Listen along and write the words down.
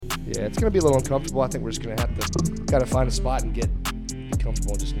Yeah, it's going to be a little uncomfortable. I think we're just going to have to kind of find a spot and get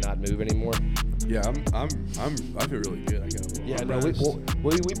comfortable and just not move anymore. Yeah, I feel really good. I got a little. Yeah, no,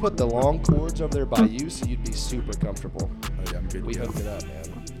 we put the long cords over there by you, so you'd be super comfortable. Oh yeah, I'm good. We hooked it up, man.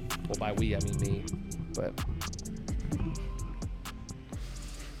 Well, by we, I mean me. But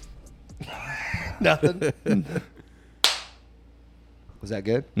nothing. Was that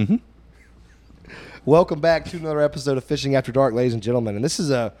good? Mm-hmm. Welcome back to another episode of Fishing After Dark, ladies and gentlemen. And this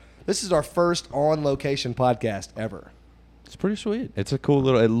is our first on-location podcast ever. It's pretty sweet. It's a cool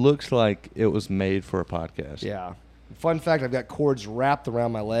little. It looks like it was made for a podcast. Yeah. Fun fact: I've got cords wrapped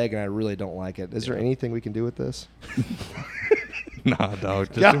around my leg, and I really don't like it. Is there anything we can do with this? Nah, dog.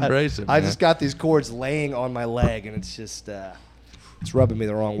 Just God, embrace it. I Man. just got these cords laying on my leg, and it's just it's rubbing me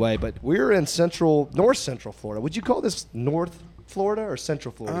the wrong way. But we're in north central Florida. Would you call this North Florida or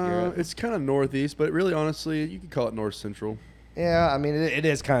Central Florida, Garrett? It's kind of northeast, but really, honestly, you could call it north central. Yeah, I mean it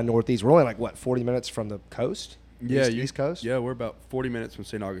is kind of northeast. We're only like what 40 minutes from the coast. Yeah, East Coast. Yeah, we're about 40 minutes from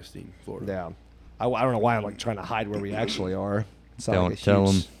St. Augustine, Florida. Yeah. I don't know why I'm like trying to hide where we actually are. It's not Don't like a tell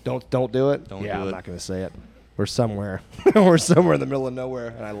huge- 'em. Don't do it. Don't yeah, do I'm it. not going to say it. We're somewhere. We're somewhere in the middle of nowhere,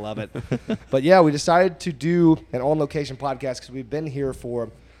 and I love it. But yeah, we decided to do an on-location podcast because we've been here for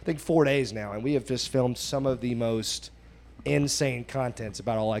I think 4 days now, and we have just filmed some of the most insane content. It's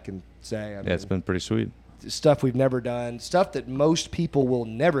about all I can say. I Yeah, it's been pretty sweet. stuff we've never done, stuff that most people will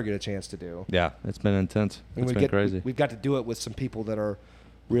never get a chance to do. Yeah, it's been intense. And It's been crazy. We've got to do it with some people that are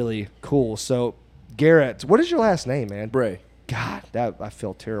really cool. So, Garrett, what is your last name, man? Bray. God, I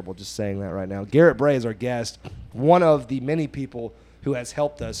feel terrible just saying that right now. Garrett Bray is our guest, one of the many people who has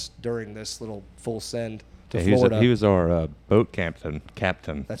helped us during this little full send to Yeah, Florida. he was our boat captain.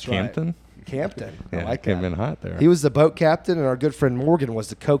 That's right. Campton? Campton. I Yeah, like came that. in hot there. He was the boat captain, and our good friend Morgan was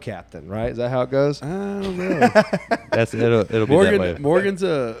the co-captain, right? Is that how it goes? I don't know. It'll be that way. Morgan's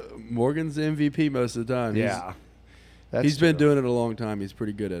the MVP most of the time. Yeah. He's been doing it a long time. He's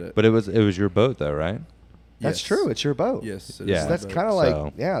pretty good at it. But it was your boat though, right? That's Yes. true. It's your boat. Yes. it Yeah. is That's my boat. kind of like,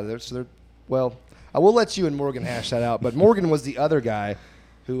 So- yeah, well, I will let you and Morgan hash that out. But Morgan was the other guy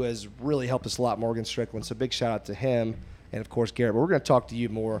who has really helped us a lot, Morgan Strickland. So big shout out to him and, of course, Garrett. But we're going to talk to you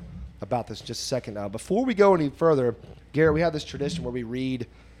more about this in just a second now. Before we go any further, Garrett, we have this tradition where we read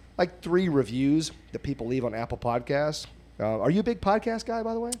like 3 reviews that people leave on Apple Podcasts. Are you a big podcast guy,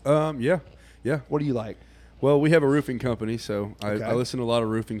 by the way? Yeah. What do you like? Well, we have a roofing company, so Okay. I listen to a lot of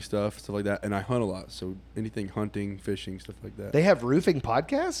roofing stuff like that, and I hunt a lot. So anything hunting, fishing, stuff like that. They have roofing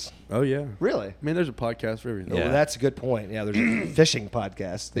podcasts? Oh yeah. Really? I mean, there's a podcast for everything. Yeah. Well, that's a good point. Yeah, there's a fishing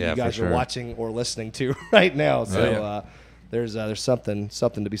podcast that Yeah, you guys for are sure. watching or listening to right now. So yeah. there's something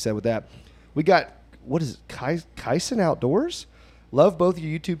to be said with that. We got, what is it, Kyson Outdoors? Love both of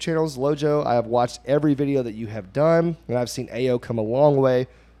your YouTube channels, Lojo. I have watched every video that you have done, and I've seen AO come a long way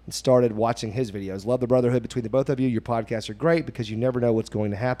and started watching his videos. Love the brotherhood between the both of you. Your podcasts are great because you never know what's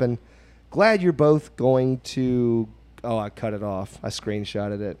going to happen. Glad you're both going to, oh, I cut it off. I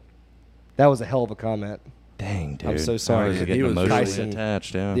screenshotted it. That was a hell of a comment. Dang, dude. I'm so sorry. I was He getting was emotionally Tyson.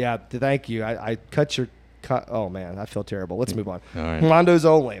 attached. Yeah. Yeah, thank you. I cut your cut. Oh, man, I feel terrible. Let's move on. All right. Mondo's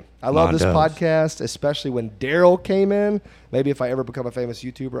Only. I love this Mondo's. podcast, especially when Daryl came in. Maybe if I ever become a famous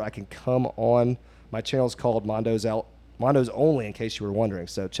YouTuber, I can come on. My channel's called Mondo's Only, in case you were wondering.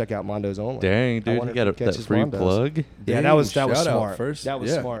 So check out Mondo's Only. Dang, I dude. wonder You if got he that catches free Mondo's. plug? Yeah, Dang, that was shout out smart. first. That was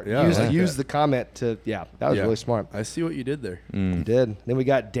Yeah, smart. yeah, I use like use that. the comment to, that was Yeah. really smart. I see what you did there. You did. Then we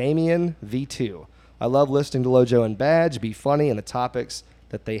got Damien V2. I love listening to Lojo and Badge, be funny, and the topics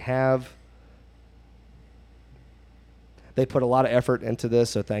that they have. They put a lot of effort into this,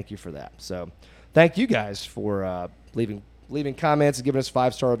 so thank you for that. So thank you guys for leaving comments and giving us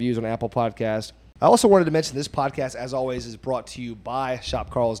 5-star reviews on Apple Podcasts. I also wanted to mention this podcast, as always, is brought to you by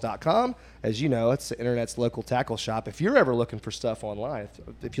ShopCarls.com. As you know, it's the internet's local tackle shop. If you're ever looking for stuff online,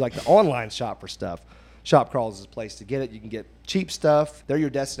 if you like to online shop for stuff, Shop Carls is a place to get it. You can get cheap stuff. They're your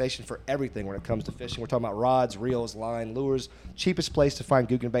destination for everything when it comes to fishing. We're talking about rods, reels, line, lures. Cheapest place to find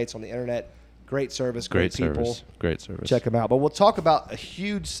Googan baits on the internet. Great service, great people. service. Great service. Check them out. But we'll talk about a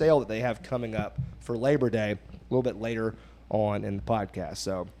huge sale that they have coming up for Labor Day a little bit later on in the podcast.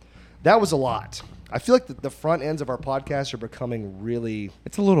 So that was a lot. I feel like the front ends of our podcast are becoming really,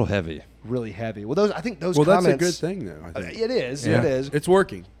 It's a little heavy. really heavy. Well, I think those Well, that's comments. a good thing, though. I think It is. Yeah. It is. it's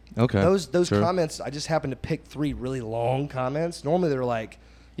working. Okay. Those Sure. comments, I just happened to pick 3 really long comments. Normally they're like,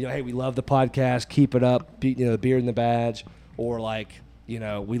 hey, we love the podcast, keep it up, the beard and the badge, or like, we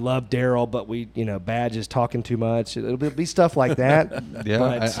love Daryl, but Badge is talking too much. It'll be stuff like that. Yeah,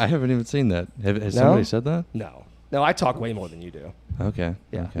 but I haven't even seen that. Has No? somebody said that? no, I talk way more than you do. Okay.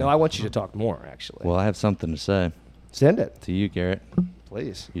 Yeah, Okay. no, I want you to talk more. Actually, Well, I have something to say send it. to you, Garrett.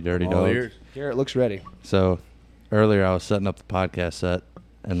 Please. You dirty All dog. ears. Garrett looks ready. So earlier I was setting up the podcast set,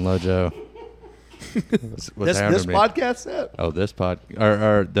 and Lojo was This hounding me. podcast set? Oh, this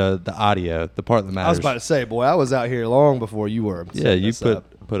or the audio, the part that matters. I was about to say, boy, I was out here long before you were. Yeah, setting you this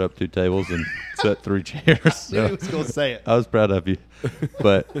up. put up 2 tables and set 3 chairs. Knew So he was going to say it. I was proud of you.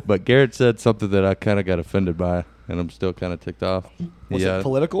 But Garrett said something that I kind of got offended by, and I'm still kind of ticked off. Was it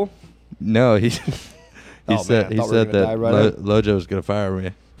political? No, he Oh, said man, I thought we were that gonna die right Lojo was going to fire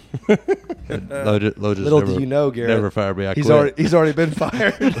me. Lojo's Little never, do you know, Garrett. never fired me. I He's quit. he's already been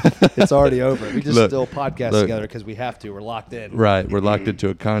fired. It's already over. We just Look, still podcast look. together because we have to. We're locked in. Right, we're locked into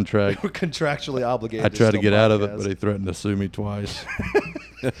a contract. We're contractually obligated. I tried to still get out of it, podcast. but he threatened to sue me twice.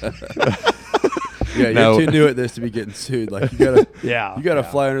 Yeah, No. you're too new at this to be getting sued. Like you gotta, Yeah, you gotta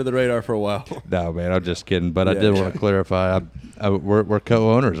yeah. fly under the radar for a while. No, man, I'm just kidding. But I Yeah. did want to clarify. We're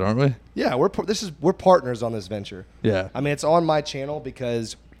co-owners, aren't we? Yeah, we're partners on this venture. Yeah. I mean, it's on my channel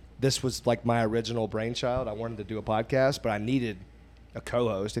because this was like my original brainchild. I wanted to do a podcast, but I needed a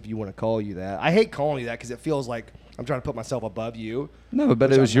co-host, if you want to call you that. I hate calling you that because it feels like I'm trying to put myself above you. No, but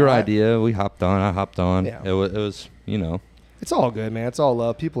Which it was I'm your not. idea. We hopped on. I hopped on. Yeah. It was, It's all good, man. It's all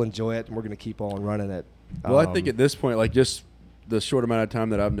love. People enjoy it, and we're going to keep on running it. Well, I think at this point, like just the short amount of time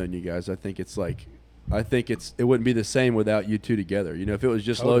that I've known you guys, I think it wouldn't be the same without you two together. You know, if it was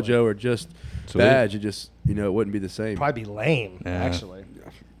just Totally. Lojo or just Sweet. Badge, it wouldn't be the same. probably be lame, Yeah. actually.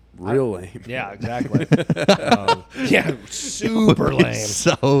 Real lame. Yeah, exactly. Yeah, super lame.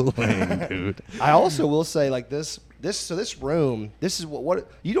 So lame, dude. I also will say, like this room. This is what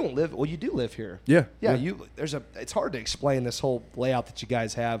you don't live. Well, you do live here. Yeah. Yeah. It's hard to explain this whole layout that you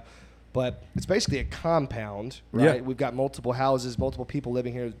guys have, but it's basically a compound, right? Yeah. We've got multiple houses, multiple people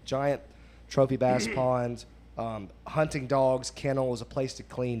living here. Giant trophy bass pond, hunting dogs, kennels, a place to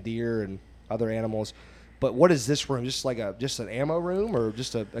clean deer and other animals. But what is this room? Just an ammo room or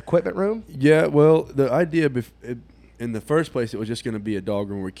just an equipment room? Yeah, well, the idea in the first place, it was just going to be a dog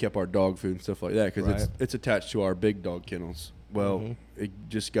room where we kept our dog food and stuff like that because Right. it's attached to our big dog kennels. Well, Mhm. it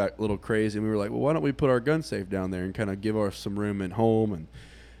just got a little crazy, and we were like, well, why don't we put our gun safe down there and kind of give us some room at home? And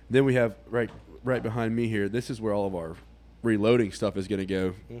then we have right behind me here, this is where all of our reloading stuff is going to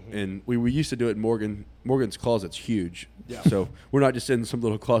go. Mhm. And we used to do it in Morgan's closet's huge. Yeah. So we're not just in some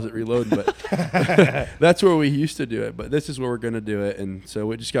little closet reloading, but that's where we used to do it. But this is where we're going to do it. And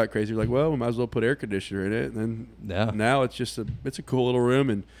so it just got crazy. We're like, well, we might as well put air conditioner in it. And then now it's just it's a cool little room,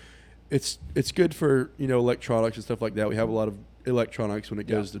 and it's good for, electronics and stuff like that. We have a lot of electronics when it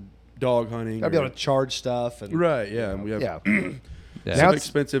goes to dog hunting. Gotta be or- able to charge stuff. And, right, yeah. And we have Yeah. Yeah. Now some it's-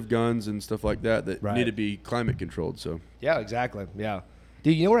 expensive guns and stuff like that Right. need to be climate controlled. So Yeah, exactly. Yeah.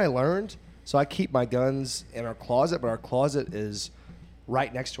 Dude, you know what I learned? So I keep my guns in our closet, but our closet is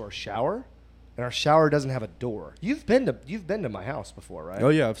right next to our shower, and our shower doesn't have a door. You've been to my house before, right? oh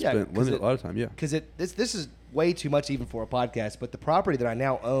yeah, I've spent 'cause a lot of time. Yeah. Because this is way too much even for a podcast. But the property that I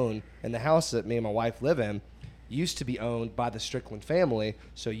now own and the house that me and my wife live in used to be owned by the Strickland family.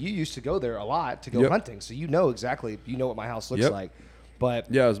 So you used to go there a lot to go Yep. hunting. So you know what my house looks Yep. like.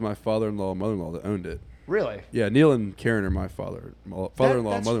 But Yeah, it was my father-in-law and mother-in-law that owned it. really, Yeah, Neil and Karen are my father-in-law and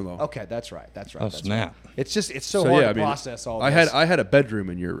that's- mother-in-law. Okay, that's right. That's right. Oh, that's snap. Right. It's so So, hard yeah, to I mean, process all. I this. had a bedroom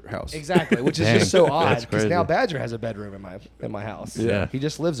in your house. Exactly, which is Dang, just so odd that's because crazy. now Badger has a bedroom in my house. Yeah. He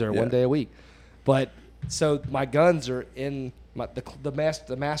just lives there Yeah. one day a week. But so my guns are in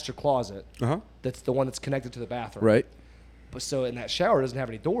the master closet. Uh-huh. That's the one that's connected to the bathroom. Right. But so in that shower doesn't have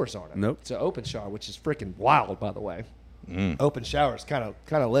any doors on it. Nope. It's an open shower, which is freaking wild, by the way. Mm. Open shower is kind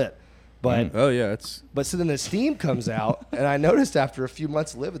of lit, but Oh yeah, it's but so then the steam comes out, and I noticed after a few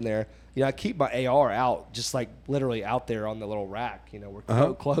months living there, I keep my AR out, just like literally out there on the little rack, where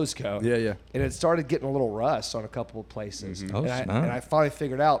Uh-huh. clothes go. Yeah, yeah. And it started getting a little rust on a couple of places. Oh, and, I, snap. and I finally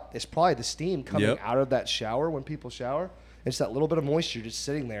figured out it's probably the steam coming Yep. out of that shower when people shower. It's that little bit of moisture just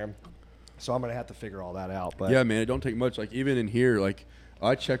sitting there. So I'm gonna have to figure all that out. But yeah, man. It don't take much. Like even in here, like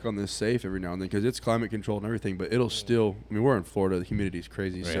I check on this safe every now and then because it's climate controlled and everything. But it'll still. I mean, we're in Florida. The humidity is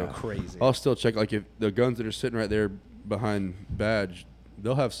crazy. So crazy. I'll still check. Like if the guns that are sitting right there behind Badge,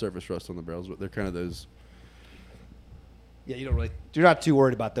 they'll have surface rust on the barrels, but they're kind of those. Yeah, you're not too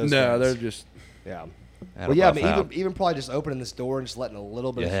worried about those. No, things. they're just. Yeah. That'll Well, yeah, I buff mean, out. even probably just opening this door and just letting a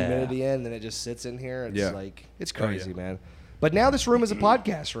little bit of Yeah. humidity in, then it just sits in here. It's Yeah. like it's Oh, yeah. crazy, man. But now this room is a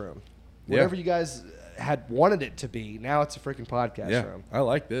podcast room. Yeah. Whatever you guys had wanted it to be, now it's a freaking podcast Yeah, room. I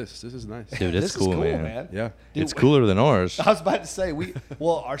like this. This is nice. Dude, This it's is cool, cool, man. Yeah. Dude, It's cooler than ours. I was about to say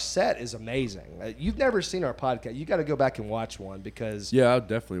our set is amazing. You've never seen our podcast. You got to go back and watch one because Yeah, I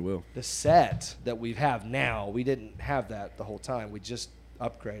definitely will. the set that we have now, we didn't have that the whole time. We just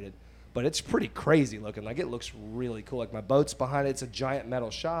upgraded. but it's pretty crazy looking. Like, it looks really cool. Like, my boat's behind it. It's a giant metal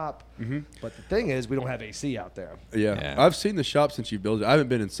shop. Mm-hmm. But the thing is, we don't have AC out there. Yeah. I've seen the shop since you built it. I haven't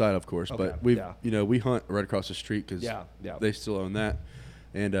been inside, of course, but we've we hunt right across the street because they still own that.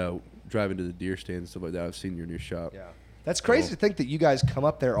 And driving to the deer stand and stuff like that, I've seen your new shop. Yeah. That's crazy to think that you guys come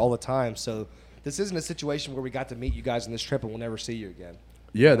up there all the time. So this isn't a situation where we got to meet you guys on this trip and we'll never see you again.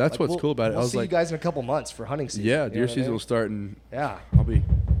 Yeah, that's what's cool about it. We'll see you guys in a couple months for hunting season. Yeah, deer season will start, and I'll be.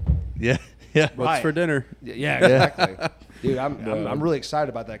 Yeah. What's for dinner? Yeah, exactly. Dude, I'm really excited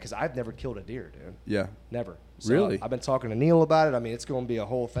about that because I've never killed a deer, dude. Yeah. Never. So really? I've been talking to Neil about it. I mean, it's going to be a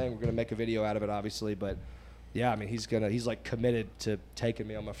whole thing. We're going to make a video out of it, obviously, but yeah, I mean, he's like committed to taking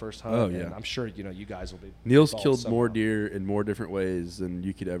me on my first hunt. Oh yeah. And I'm sure you guys will be. Neil's killed more deer in more different ways than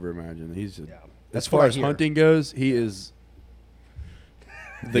you could ever imagine. As far as hunting goes, he is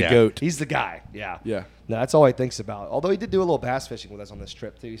the goat. He's the guy. Yeah. Yeah. No, that's all he thinks about. Although he did do a little bass fishing with us on this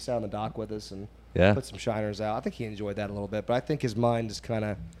trip too. He sat on the dock with us and put some shiners out. I think he enjoyed that a little bit, but I think his mind is kind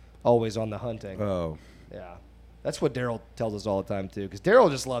of always on the hunting. Oh. Yeah. That's what Daryl tells us all the time too, because Daryl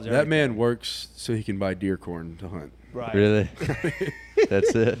just loves everything. That man works so he can buy deer corn to hunt. Right. Really?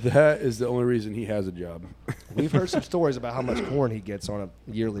 That's it. That is the only reason he has a job. We've heard some stories about how much corn he gets on a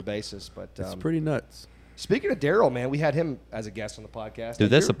yearly basis, but it's pretty nuts. Speaking of Daryl, man, we had him as a guest on the podcast.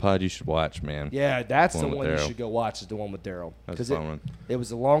 Dude, that's a pod you should watch, man. Yeah, that's the one you should go watch. Is the one with Daryl. That's the one. It was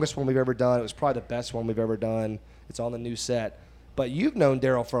the longest one we've ever done. It was probably the best one we've ever done. It's on the new set. But you've known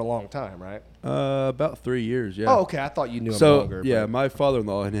Daryl for a long time, right? About 3 years, yeah. Oh, okay. I thought you knew him longer. Yeah, my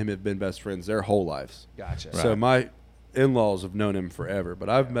father-in-law and him have been best friends their whole lives. Gotcha. Right. So my in-laws have known him forever, but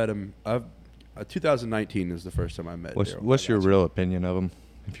I've met him. 2019 is the first time I met Daryl. What's your real opinion of him?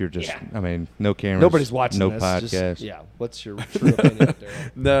 If you're just, I mean, no cameras. Nobody's watching no this. podcast. What's your true opinion of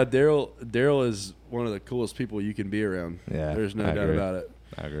Daryl? No, Daryl is one of the coolest people you can be around. Yeah, there's no doubt about it.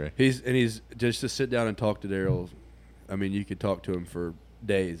 I agree. He's just to sit down and talk to Daryl. I mean, you could talk to him for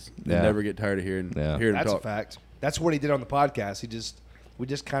days. You never get tired of hearing him talk. That's a fact. That's what he did on the podcast. We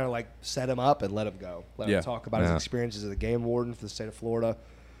just kind of like set him up and let him go. Let him talk about his experiences as a game warden for the state of Florida.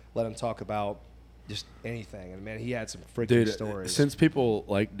 Let him talk about just anything. And man, he had some freaking stories. Since people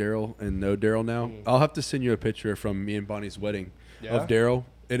like Daryl and know Daryl now, I'll have to send you a picture from me and Bonnie's wedding of Daryl.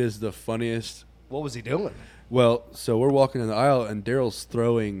 It is the funniest. What was he doing? Well, so we're walking in the aisle and Daryl's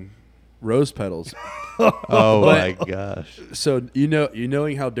throwing rose petals. Oh my gosh. So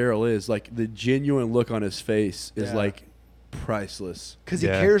knowing how Daryl is, like the genuine look on his face is like priceless. Because he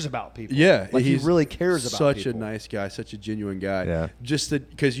cares about people. Yeah. Like he really cares about such people. a nice guy, such a genuine guy. Yeah. Just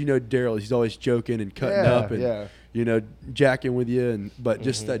because Daryl, he's always joking and cutting up and jacking with you, but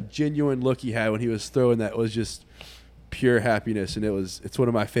just that genuine look he had when he was throwing that was just pure happiness, and it's one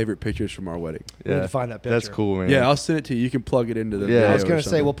of my favorite pictures from our wedding. We need to find that picture. That's cool, man. Yeah, I'll send it to you. You can plug it into the video. I was going to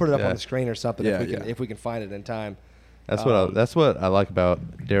say we'll put it up on the screen or something if we can find it in time. That's what I like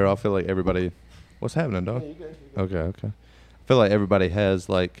about Daryl. I feel like everybody. What's happening, dog? Yeah, you good. Okay. I feel like everybody has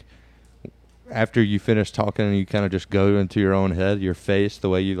like. After you finish talking and you kind of just go into your own head, your face, the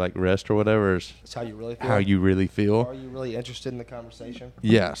way you like rest or whatever is That's how you really feel. How you really feel. Are you really interested in the conversation?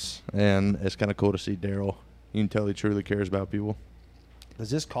 Yes, and it's kind of cool to see Daryl. You can tell he truly cares about people. Does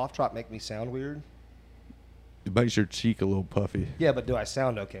this cough drop make me sound weird? It makes your cheek a little puffy. Yeah, but do I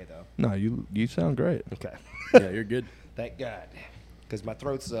sound okay though? No, you sound great. Okay. Yeah, you're good. Thank God, because my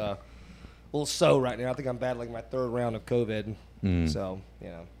throat's a little so right now. I think I'm battling my third round of COVID. So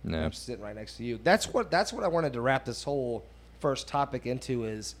I'm sitting right next to you. That's what I wanted to wrap this whole first topic into.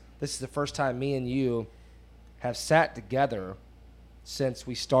 Is this is the first time me and you have sat together since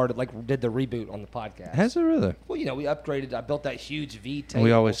we started, did the reboot on the podcast. Has it really? Well, we upgraded. I built that huge V table. And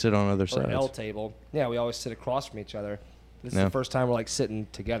we always sit on other or sides. L table. Yeah, we always sit across from each other. This is the first time we're sitting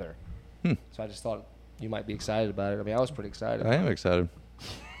together. So I just thought you might be excited about it. I mean, I was pretty excited. I am excited.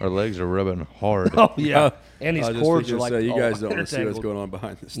 Our legs are rubbing hard. Oh yeah, and these cords are you guys don't want to see what's going on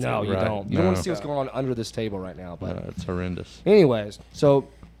behind this table. No, you don't. You don't want to see what's going on under this table right now. But it's horrendous. Anyways, so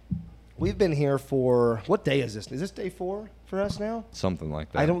we've been here for, what day is this? Is this day 4 for us now? Something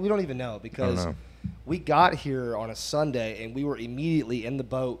like that. We don't even know, because we got here on a Sunday and we were immediately in the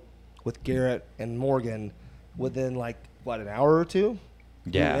boat with Garrett and Morgan within an hour or two.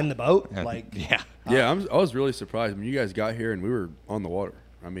 Yeah, we were in the boat. I was really surprised when you guys got here and we were on the water.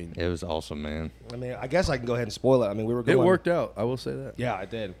 I mean, it was awesome, man. I mean, I guess I can go ahead and spoil it. I mean, we were going. It worked out. I will say that. Yeah, I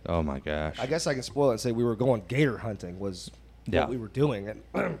did. Oh my gosh. I guess I can spoil it and say we were going gator hunting was what we were doing,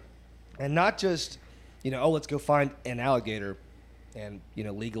 and not just let's go find an alligator and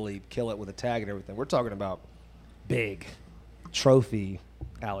legally kill it with a tag and everything. We're talking about big trophy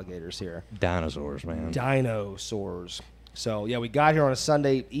alligators here. Dinosaurs, man. Dinosaurs. So, yeah, we got here on a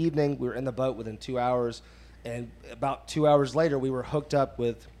Sunday evening. We were in the boat within 2 hours. And about 2 hours later, we were hooked up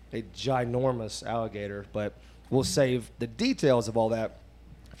with a ginormous alligator. But we'll save the details of all that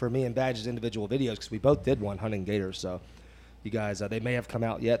for me and Badge's individual videos because we both did one hunting gators. So, you guys, they may have come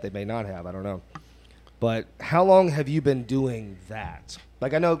out yet. They may not have. I don't know. But how long have you been doing that?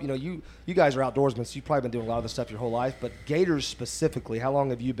 Like, I know, you guys are outdoorsmen, so you've probably been doing a lot of this stuff your whole life. But gators specifically, how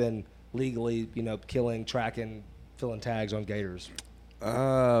long have you been legally, killing, tracking, filling tags on gators?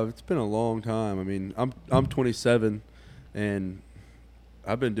 It's been a long time. I mean, I'm 27, and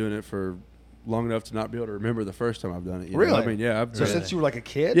I've been doing it for long enough to not be able to remember the first time I've done it. Really? I mean, yeah. So since you were like a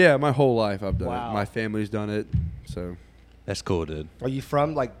kid? Yeah, my whole life I've done Wow. it. My family's done it, so. That's cool, dude. Are you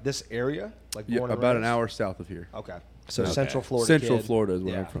from like this area? Like Yeah, born and about an raised? hour south of here. Okay. So Okay. Central Florida. Central kid. Florida is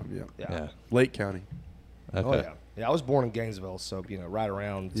where Yeah. I'm from. Yeah. Yeah. Lake County. Okay. Oh yeah. Yeah, I was born in Gainesville, so right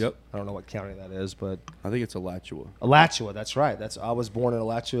around. Yep. I don't know what county that is, but I think it's Alachua. Alachua. That's right. I was born in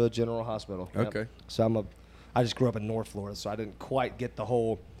Alachua General Hospital. Yep. Okay. So I just grew up in North Florida, so I didn't quite get the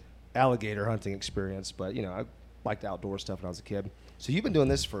whole alligator hunting experience, but I liked outdoor stuff when I was a kid. So you've been doing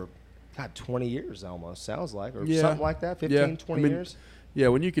this for 20 years almost, sounds like, or Yeah. something like that, 15, 20 years? Yeah,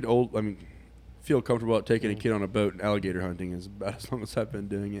 when you get old, feel comfortable at taking a kid on a boat and alligator hunting is about as long as I've been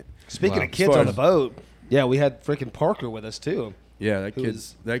doing it. Speaking Wow. of kids As far on the as- boat, yeah, we had freaking Parker with us too. Yeah, that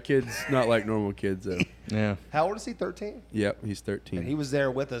Who's- kid's not like normal kids though. Yeah. How old is he? 13? Yep, he's 13. And he was there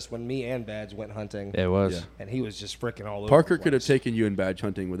with us when me and Badge went hunting. It was. Yeah. And he was just freaking all over. Parker the could have place. taken you and Badge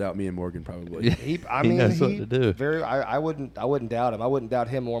hunting without me and Morgan probably. Yeah. He He knows what to do. I wouldn't doubt him. I wouldn't doubt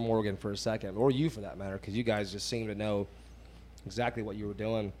him or Morgan for a second, or you for that matter, because you guys just seem to know exactly what you were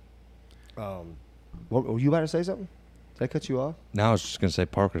doing. What, were you about to say something? Did I cut you off? Now I was just gonna say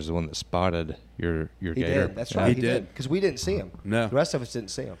Parker's the one that spotted your He gator. did. That's Yeah. right. He did. Because we didn't see him. No. The rest of us didn't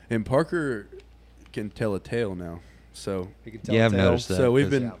see him. And Parker can tell a tale now. So He can tell Yeah, a I've tale. noticed that. so we've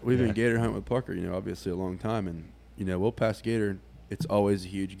 'cause- been yeah. we've Yeah. been gator hunting with Parker, obviously a long time, and we'll pass gator. It's always a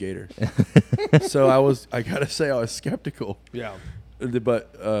huge gator. So I gotta say I was skeptical, Yeah.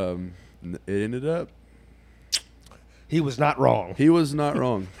 but it ended up He was not wrong. he was not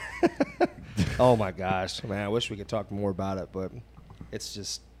wrong. Oh my gosh, man! I wish we could talk more about it, but it's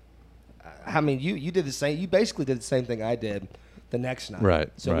just. I mean, you did the same. You basically did the same thing I did the next night. Right,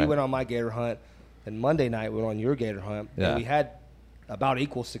 So we right. went on my gator hunt, and Monday night we went on your gator hunt, Yeah. and we had about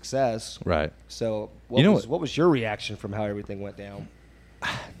equal success. Right. So You know what was your reaction from how everything went down?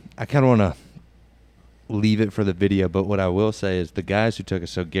 I kind of want to leave it for the video, but what I will say is the guys who took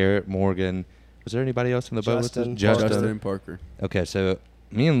us. So Garrett, Morgan, was there anybody else in the boat with Justin, us? Justin and Parker. Okay, so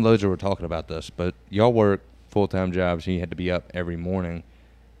me and Loja were talking about this, but y'all work full-time jobs and you had to be up every morning.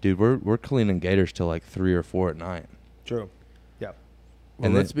 Dude, we're cleaning gators till like 3 or 4 at night. True. Yeah. Well,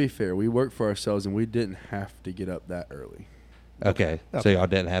 And let's then- be fair. We work for ourselves, and we didn't have to get up that early. Okay, so Okay. y'all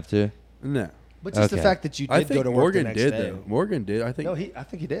didn't have to? No, But just the Okay. fact that you did I go think to work Morgan the next did day. though. Morgan did. I think. No, I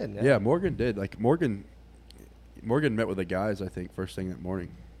think he did. Yeah, Morgan did. Like Morgan met with the guys. I think first thing that morning.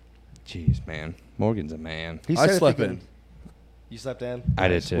 Jeez, man. Morgan's a man. He I said if slept he in could- You slept in? I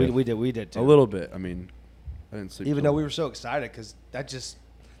did Nice. too. We did too. A little bit. I mean, I didn't sleep. Even till- though we were so excited because that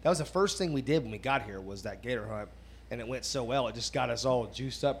was the first thing we did when we got here was that gator hunt, and it went so well. It just got us all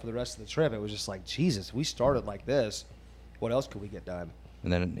juiced up for the rest of the trip. It was just like, Jesus, we started like this. What else could we get done?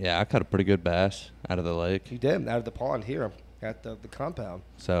 And then, yeah, I caught a pretty good bass out of the lake. You did out of the pond here at the compound.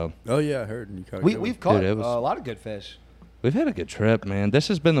 So Oh yeah, I heard. And you caught a We, good we've one. caught Dude, it was- a lot of good fish. we've had a good trip, man. This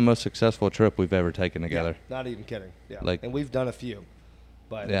has been the most successful trip we've ever taken together. Yeah, not even kidding. Yeah. Like- and we've done a few.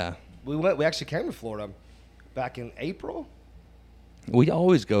 But Yeah. we actually came to Florida back in April. We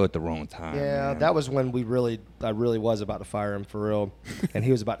always go at the wrong time. Yeah, man. that was when I really was about to fire him for real. And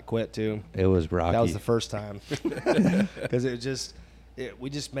he was about to quit too. It was rocky. That was the first time. Because we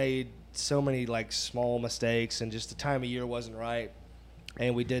just made so many like small mistakes, and just the time of year wasn't right,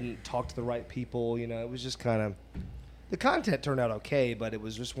 and we didn't talk to the right people. It was just kind of, the content turned out okay, but it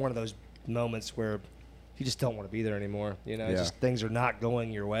was just one of those moments where you just don't want to be there anymore. Yeah. Just things are not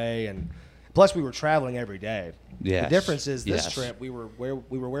going your way, and plus we were traveling every day. Yes. The difference is this Yes. trip we were where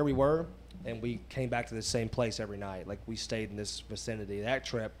we were, and we came back to the same place every night. Like we stayed in this vicinity. That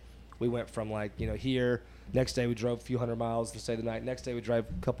trip, we went from like here. Next day we drove a few hundred miles to stay the night. Next day we drove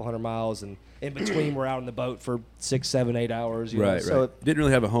a couple hundred miles, and in between we're out on the boat for 6, 7, 8 hours. You know? Right, So right. it Didn't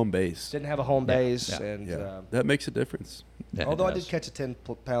really have a home base. didn't have a home base, yeah, and Yeah, that makes a difference. Yeah, it although I does. did catch a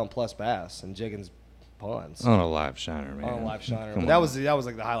 10-pound plus bass in Jiggins ponds on a live shiner, man. on a live shiner. Come But on. that was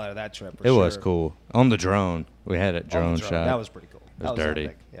like the highlight of that trip. For It was sure. cool on the drone. We had it On drone the shot. That was pretty cool. It was That dirty.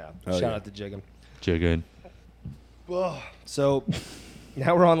 epic. Yeah. Oh, Shout yeah. out to Jiggin. Too good. Well, so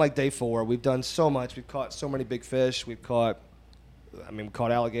now we're on like day 4. We've done so much. We've caught so many big fish. We caught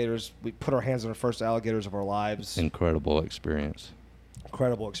alligators. We put our hands on the first alligators of our lives. Incredible experience.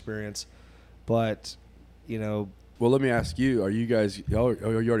 Incredible experience. But, you know. Well, let me ask you, you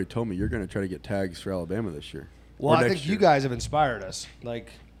already told me you're going to try to get tags for Alabama this year. Well, I think you guys have inspired us.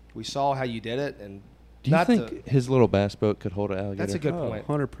 Like, we saw how you did it. And do you think his little bass boat could hold an alligator? That's a good point.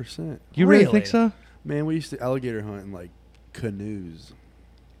 100%. You really think so? Man, we used to alligator hunt in, like, canoes.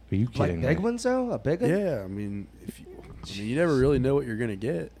 Are you kidding me? Like big ones, though? A big one? Yeah, I mean, you never really know what you're going to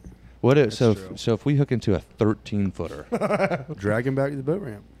get. So if we hook into a 13-footer. Drag him back to the boat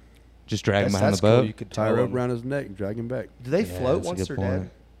ramp. Just drag him behind the boat? Cool. You could tie a rope around his neck and drag him back. Do they float once they're dead?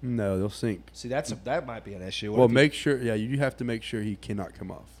 No, they'll sink. See, that might be an issue. Well, make sure. Yeah, you have to make sure he cannot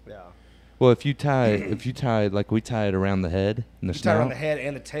come off. Yeah. Well, if you tie like we tie it around the head and the snout. Tie around the head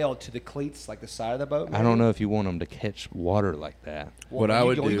and the tail to the cleats, like the side of the boat. Maybe? I don't know if you want them to catch water like that. Well,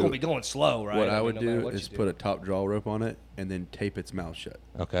 you're going to be going slow, right? What I would do is put a top draw rope on it and then tape its mouth shut.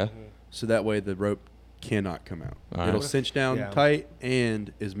 Okay. Mm-hmm. So that way the rope cannot come out. All It'll right. cinch down tight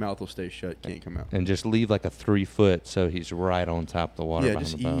and his mouth will stay shut. Can't come out. And just leave like a 3-foot so he's right on top of the water. Yeah,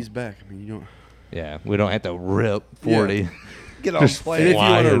 just the boat. ease back. I mean, you don't. Yeah, we don't have to rip 40. Yeah. Get on plane.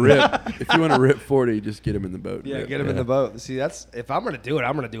 If you want to rip 40, just get him in the boat. Yeah, get him in the boat. See, if I'm going to do it,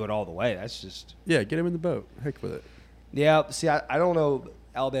 I'm going to do it all the way. That's just. Yeah, get him in the boat. Heck with it. Yeah, see, I don't know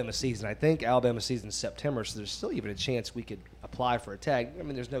Alabama season. I think Alabama season is September, so there's still even a chance we could apply for a tag. I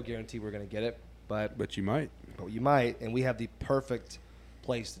mean, there's no guarantee we're going to get it, but you might. But you might, and we have the perfect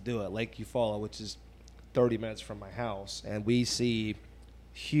place to do it, Lake Eufaula, which is 30 minutes from my house, and we see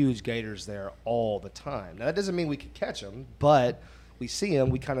huge gators there all the time. Now, that doesn't mean we could catch them, but we see them.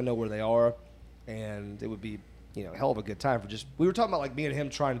 We kind of know where they are, and it would be, a hell of a good time for we were talking about, like, me and him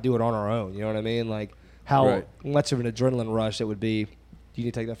trying to do it on our own. You know what I mean? Like, how much of an adrenaline rush it would be. Do you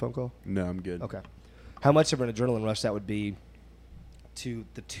need to take that phone call? No, I'm good. Okay. How much of an adrenaline rush that would be to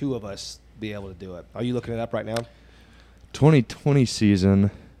the two of us be able to do it. Are you looking it up right now? 2020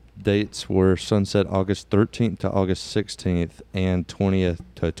 season dates were sunset August 13th to August 16th and 20th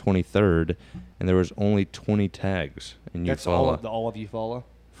to 23rd, and there was only 20 tags in Eufaula. That's all of Eufaula?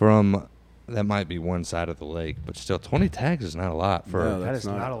 From, that might be one side of the lake, but still 20 tags is not a lot. That is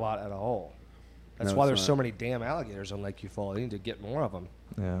not a lot at all. That's why there's so many damn alligators on Lake Eufaula. You need to get more of them.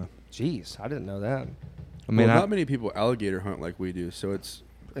 Yeah. Jeez, I didn't know that. I mean, not many people alligator hunt like we do, so it's...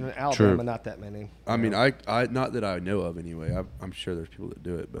 In Alabama, not that many. I mean, I not that I know of anyway. I'm sure there's people that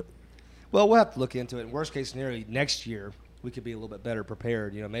do it, but... Well, we'll have to look into it. In worst case scenario, next year, we could be a little bit better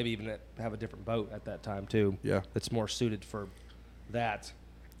prepared. Maybe even have a different boat at that time, too. Yeah. That's more suited for that.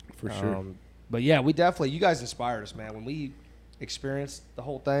 For sure. But, yeah, we definitely... You guys inspired us, man. When we experienced the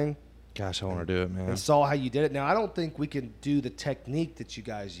whole thing... Gosh, I want to do it, man. And saw how you did it. Now, I don't think we can do the technique that you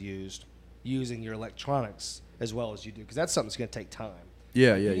guys used using your electronics as well as you do, because that's something that's going to take time.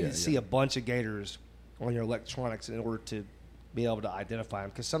 Yeah. You need to see a bunch of gators on your electronics in order to be able to identify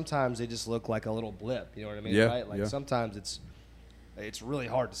them, because sometimes they just look like a little blip. You know what I mean? Yeah, right? Like sometimes it's really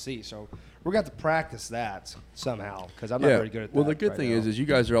hard to see. So we're going to have to practice that somehow, because I'm not very good at that. Well, the good thing is you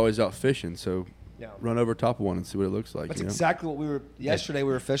guys are always out fishing, so run over top of one and see what it looks like. That's exactly what we were. Yesterday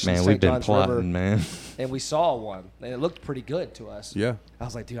we were fishing man, St. John's River, man. and we saw one, and it looked pretty good to us. Yeah. I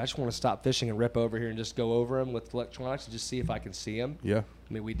was like, dude, I just want to stop fishing and rip over here and just go over him with electronics and just see if I can see him. Yeah.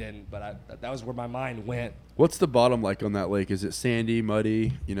 I mean, we didn't, but that was where my mind went. What's the bottom like on that lake? Is it sandy,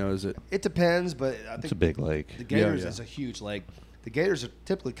 muddy? Is it? It depends, but I think it's a big lake. The Gators is a huge lake. The Gators are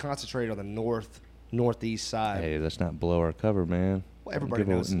typically concentrated on the northeast side. Hey, let's not blow our cover, man. Well, everybody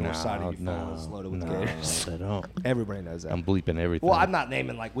knows the north side of Eufaula is loaded with gators. They don't. Everybody knows that. I'm bleeping everything. Well, I'm not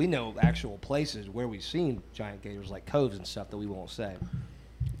naming, like, we know actual places where we've seen giant gators, like coves and stuff that we won't say.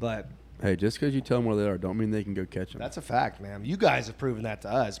 But hey, just because you tell them where they are, don't mean they can go catch them. That's a fact, man. You guys have proven that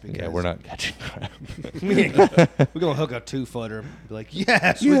to us. Because we're not catching crap. We're going to hook a 2-footer. Be like,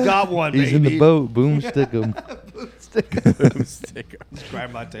 yes, we got one, baby. He's in the boat. Boom, stick him. Boom, stick him. Just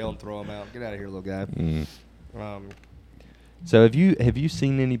grab my tail and throw him out. Get out of here, little guy. So have you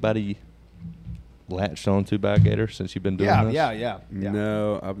seen anybody latched onto by a gator since you've been doing this? Yeah.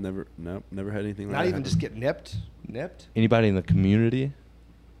 No, I've never had anything like that. Not even just get nipped? Anybody in the community?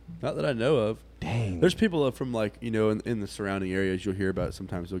 Not that I know of. Dang. There's people from, like, in the surrounding areas you'll hear about.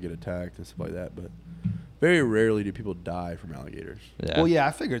 Sometimes they'll get attacked and stuff like that, but very rarely do people die from alligators. Yeah. Well, yeah,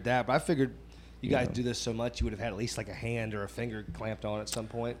 I figured that, but I figured you guys do this so much you would have had at least like a hand or a finger clamped on at some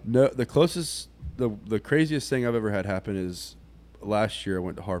point. No, the closest, the craziest thing I've ever had happen is last year I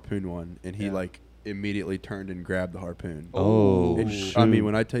went to harpoon one, and he immediately turned and grabbed the harpoon. Oh, I mean,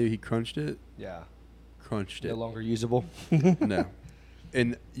 when I tell you he crunched it. Yeah. Crunched it. No longer usable. No.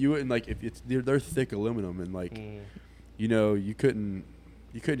 and you wouldn't like if it's they're thick aluminum and like you know you couldn't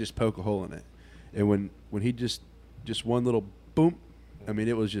just poke a hole in it. And when he just one little boom, I mean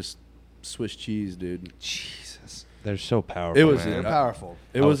it was just Swiss cheese, dude. Jesus, they're so powerful. It was they're powerful.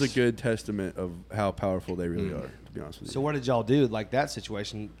 It was a good testament of how powerful they really are. To be honest with you. So what did y'all do? Like that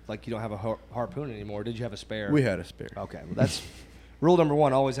situation, like you don't have a harpoon anymore. Did you have a spare? We had a spare. Okay, well that's rule number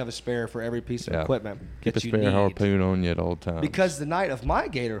one. Always have a spare for every piece of equipment Keep that a you spare need. harpoon on you at all times. Because the night of my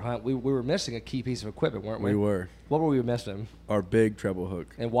gator hunt, we were missing a key piece of equipment, weren't we? We were. What were we missing? Our big treble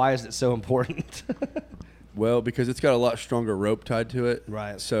hook. And why is it so important? Well, because it's got a lot stronger rope tied to it.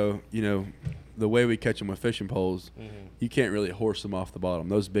 Right. So, you know, the way we catch them with fishing poles, you can't really horse them off the bottom.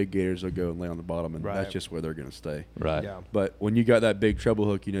 Those big gators will go and lay on the bottom, and that's just where they're going to stay. Right. Yeah. But when you got that big treble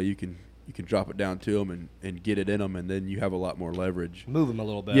hook, you know, you can drop it down to them and get it in them, and then you have a lot more leverage. Move them a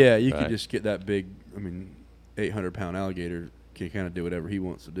little bit. Yeah, you can just get that big, 800-pound alligator can kind of do whatever he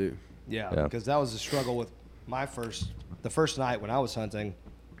wants to do. Yeah, because that was the struggle with the first night when I was hunting,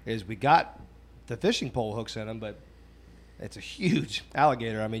 is we got the fishing pole hooks in them, but it's a huge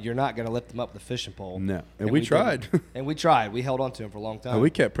alligator. I mean, you're not going to lift them up with the fishing pole. No, and we tried. And we tried. We held on to him for a long time. And we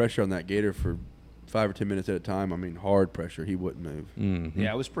kept pressure on that gator for 5 or 10 minutes at a time. I mean, hard pressure. He wouldn't move. Mm-hmm.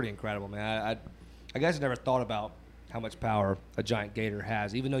 Yeah, it was pretty incredible, man. I guess I never thought about how much power a giant gator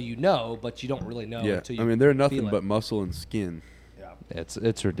has, even though you know, but you don't really know until you they're nothing feel it. but muscle and skin. Yeah.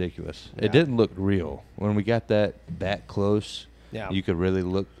 It's ridiculous. Yeah. It didn't look real. When we got that close, you could really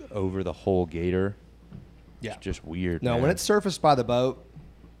look over the whole gator. Yeah. It's just weird. No, man. when it's surfaced by the boat,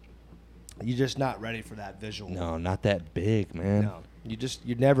 you're just not ready for that visual. No, not that big, man. No,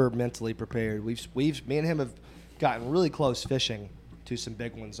 you're never mentally prepared. Me and him have gotten really close fishing to some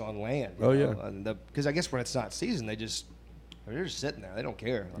big ones on land. Because I guess when it's not season, they're just sitting there. They don't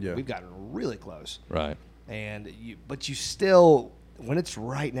care. We've gotten really close. Right. But you still, when it's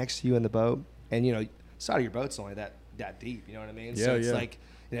right next to you in the boat, and you know, side of your boat's only that deep. You know what I mean? Yeah, so it's like,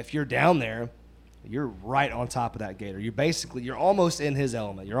 and if you're down there, you're right on top of that gator. You're almost in his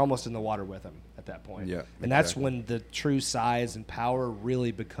element. You're almost in the water with him at that point. Yeah, and that's when the true size and power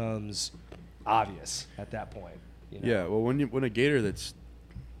really becomes obvious at that point. You know? Yeah, well, when a gator that's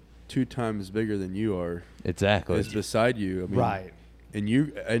 2 times bigger than you are, exactly, is beside you, I mean, right, and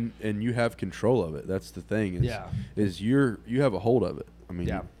you have control of it. That's the thing. Is you have a hold of it. I mean,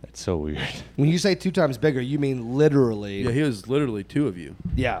 that's so weird. When you say 2 times bigger, you mean literally? Yeah, he was literally 2 of you.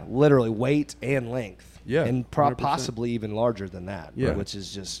 Yeah, literally weight and length. Yeah, and possibly even larger than that. Yeah, which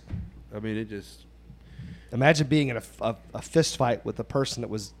is just. I mean, it just. Imagine being in a fist fight with a person that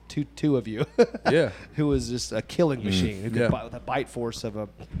was two of you. Yeah. Who was just a killing machine. Who could bite with the bite force of a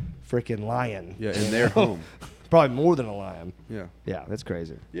freaking lion. Yeah, in their home. Probably more than a lion. Yeah. Yeah, that's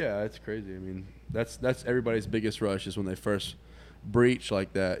crazy. Yeah, it's crazy. I mean, that's everybody's biggest rush is when they first breach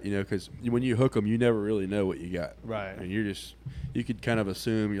like that, you know, because when you hook them, you never really know what you got. Right. And you could kind of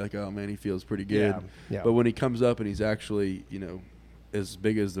assume, you're like, oh, man, he feels pretty good. Yeah. But when he comes up and he's actually, you know, as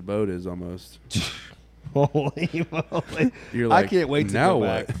big as the boat is almost. Holy moly. You're like, I can't wait to now go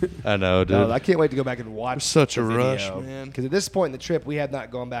what? back. I know, dude. No, I can't wait to go back and watch such the a video. rush, man. Because at this point in the trip, we have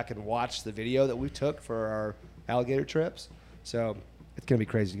not gone back and watched the video that we took for our alligator trips. So it's going to be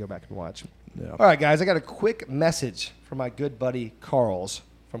crazy to go back and watch. Yeah. All right, guys, I got a quick message from my good buddy Carl's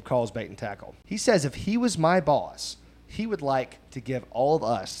from Carl's Bait and Tackle. He says if he was my boss, he would like to give all of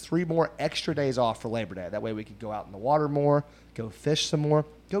us 3 more extra days off for Labor Day. That way we could go out in the water more, go fish some more,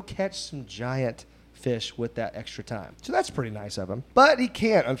 go catch some giant fish with that extra time. So that's pretty nice of him. But he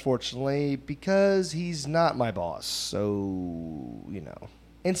can't, unfortunately, because he's not my boss. So, you know.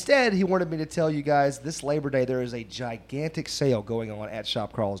 Instead, he wanted me to tell you guys this Labor Day there is a gigantic sale going on at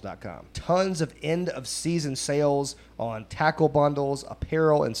shopcarls.com. Tons of end-of-season sales on tackle bundles,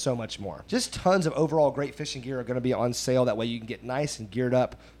 apparel, and so much more. Just tons of overall great fishing gear are going to be on sale. That way you can get nice and geared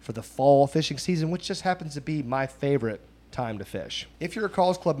up for the fall fishing season, which just happens to be my favorite time to fish. If you're a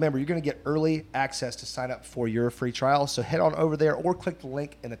Carl's Club member, you're going to get early access to sign up for your free trial. So head on over there or click the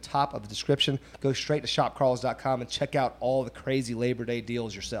link in the top of the description. Go straight to shopcarls.com and check out all the crazy Labor Day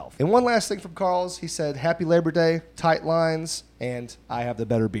deals yourself. And one last thing from Carl's. He said, happy Labor Day, tight lines, and I have the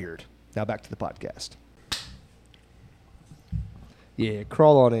better beard. Now back to the podcast. Yeah,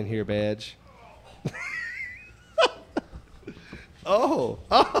 crawl on in here, Badge. Oh.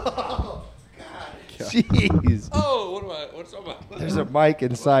 Jeez. Oh, what's up? There's a mic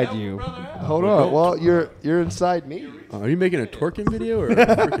inside you. Hold on. Well, you're inside me. Are you making a twerking video or a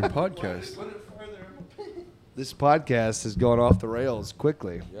freaking podcast? This podcast has gone off the rails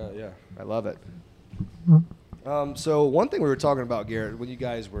quickly. Yeah. I love it. So one thing we were talking about, Garrett, when you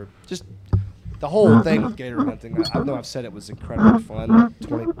guys were just the whole thing with gator hunting, I know I've said it was incredibly fun.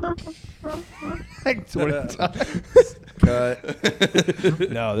 20 times. Cut.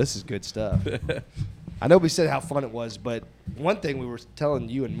 No, this is good stuff. I know we said how fun it was, but one thing we were telling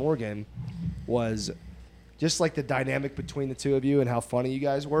you and Morgan was just like the dynamic between the two of you and how funny you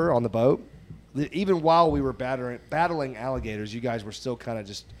guys were on the boat. Even while we were battling alligators, you guys were still kind of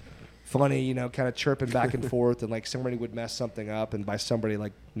just funny, you know, kind of chirping back and forth, and like somebody would mess something up, and by somebody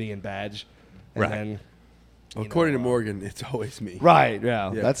like me and Badge, and then well, according to Morgan, it's always me. Right, yeah.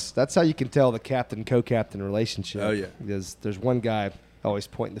 That's how you can tell the captain co-captain relationship. Oh yeah, because there's one guy always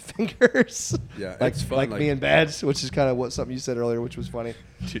pointing the fingers. Yeah, like it's fun, like me and Badge, which is kind of what something you said earlier, which was funny.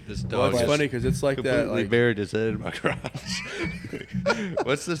 Dude, this well, dog it's is funny because it's like that. completely Like buried his head in my garage.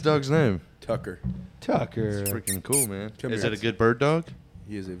 What's this dog's name? Tucker. Tucker. It's freaking cool, man. Come Is here. it a good bird dog?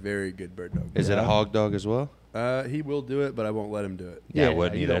 He is a very good bird dog. Is it a Yeah. hog dog as well? He will do it, but I won't let him do it. Yeah, it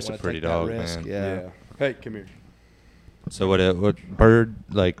wouldn't you either. don't That's a wanna pretty take that dog, risk, man. Yeah. Hey, come here. So what bird,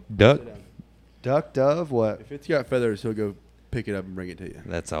 like duck? Sit down. Duck, dove, what? If it's got feathers, he'll go pick it up and bring it to you.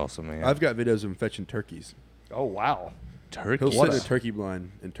 That's awesome, man. I've got videos of him fetching turkeys. Oh, wow. turkey. He'll What sit in a- a turkey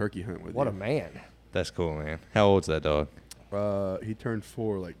blind and turkey hunt with What you. a man. That's cool, man. How old's that dog? He turned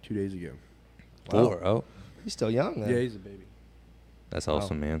 4 like 2 days ago. Wow. 4. Oh, He's still young, then. Yeah, he's a baby. that's Wow.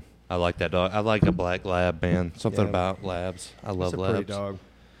 awesome, man. I like that dog. I like a black lab, man. Something Yeah. about labs. I love He's a labs. pretty dog.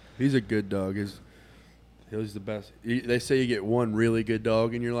 He's a good dog. He's the best. They say you get one really good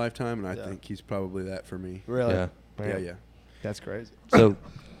dog in your lifetime, and I Yeah. think he's probably that for me. Really? Yeah. Man, Yeah. That's crazy. So,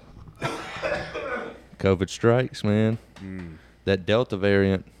 COVID strikes, man. Mm. That Delta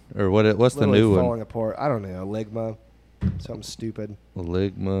variant, or what's the Literally new falling one? apart. I don't know. Ligma. Something stupid.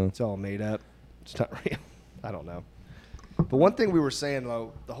 Ligma. It's all made up. It's not real. I don't know. But one thing we were saying,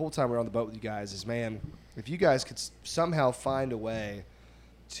 though, the whole time we were on the boat with you guys is, man, if you guys could somehow find a way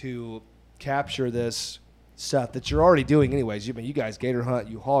to capture this stuff that you're already doing anyways. You guys gator hunt,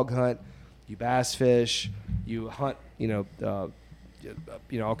 you hog hunt, you bass fish, you hunt, all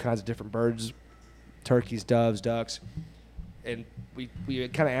kinds of different birds, turkeys, doves, ducks. And we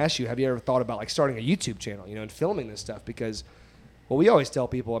kind of asked you, have you ever thought about like starting a YouTube channel, and filming this stuff? Because what we always tell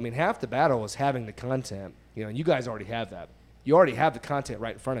people, I mean, half the battle is having the content, and you guys already have that. You already have the content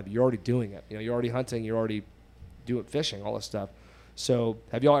right in front of you. You're already doing it. You're already hunting. You're already doing fishing, all this stuff. So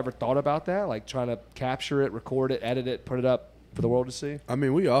have y'all ever thought about that, like trying to capture it, record it, edit it, put it up for the world to see? I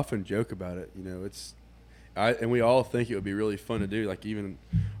mean, we often joke about it. And we all think it would be really fun to do. Like even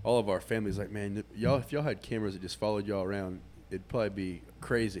all of our families, like, man, if y'all had cameras that just followed y'all around, it'd probably be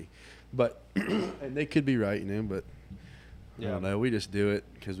crazy. But and they could be right, but I don't know. We just do it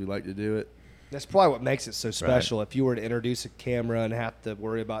because we like to do it. That's probably what makes it so special. Right. If you were to introduce a camera and have to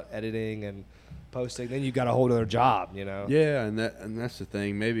worry about editing and posting, then you got a whole other job, Yeah, and that's the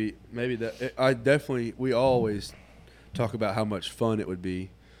thing. Maybe that we always talk about how much fun it would be,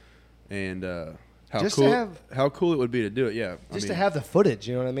 and how cool it would be to do it. Yeah, to have the footage.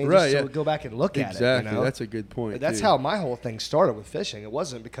 You know what I mean? Right. Just so we go back and look at it. Exactly. That's a good point. That's how my whole thing started with fishing. It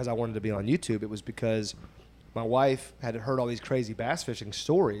wasn't because I wanted to be on YouTube. It was because my wife had heard all these crazy bass fishing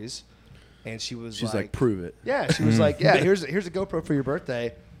stories. And she's like, prove it. Yeah, she was like, yeah, here's a GoPro for your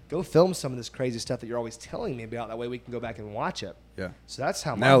birthday. Go film some of this crazy stuff that you're always telling me about. That way we can go back and watch it. Yeah. So that's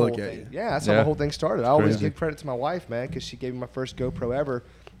how now my look whole at thing. you. Yeah, that's how my whole thing started. I always crazy. give credit to my wife, man, because she gave me my first GoPro ever,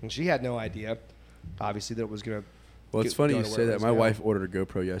 and she had no idea, obviously, that it was gonna. Well, it's funny you say that. My wife ordered a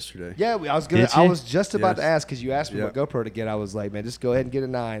GoPro yesterday. Yeah, I was just about to ask because you asked me what GoPro to get. I was like, man, just go ahead and get a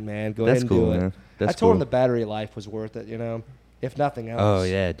 9, man. Go ahead and cool, do it. Man. That's I told cool. him the battery life was worth it, If nothing else. Oh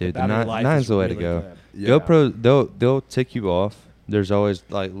yeah, dude. The battery life 9's is the way really to go. good. Yeah. GoPro, they'll tick you off. There's always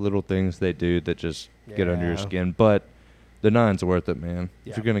like little things they do that just get under your Yeah. skin, but the 9's worth it, man.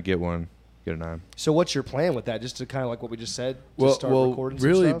 Yeah. If you're gonna get one, get a 9. So what's your plan with that? Just to kind of like what we just said? Well, start recording some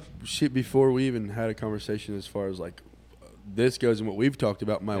really, stuff? before we even had a conversation as far as like this goes and what we've talked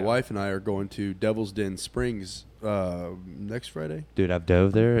about, my wife and I are going to Devil's Den Springs next Friday. Dude, I've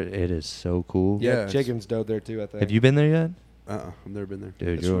dove there. It is so cool. Yeah. Jiggins dove there too, I think. Have you been there yet? I've never been there.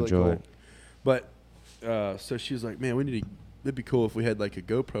 Dude, It's you'll really enjoy cool. it. But so she was like, man, it'd be cool if we had like a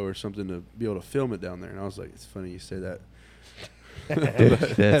GoPro or something to be able to film it down there. And I was like, it's funny you say that. Dude,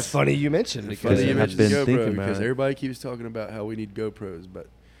 That's funny you mentioned because Funny you I've mentioned been GoPro thinking about because it. everybody keeps talking about how we need GoPros. But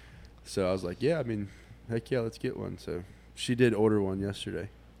so I was like, yeah, I mean, heck yeah, let's get one. So she did order one yesterday.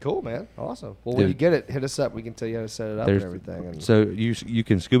 cool, man, awesome. Well, when Dude. you get it, hit us up. We can tell you how to set it up and everything. And So you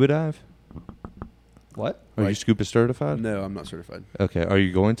can scuba dive? what? Are you Like- scuba certified? No, I'm not certified. Okay. Are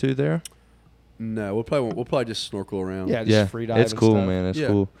you going to there? No, we'll probably just snorkel around. Yeah, just Yeah, free dive. it's and cool, stuff. man. It's yeah,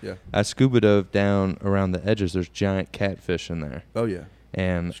 cool. Yeah. I scuba dove down around the edges. There's giant catfish in there. Oh yeah.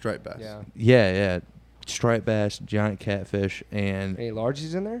 and striped bass. Yeah, striped bass, giant catfish, and any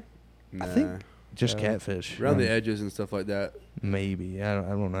largies in there? Nah. I think just catfish around the edges and stuff like that. Maybe I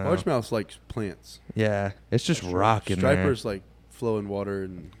don't know. Largemouth's like plants. Yeah, it's just rock in there. Striper's like flowing water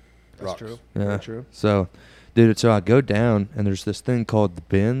and rocks. That's true. Yeah, Very true. So, dude, so I go down and there's this thing called the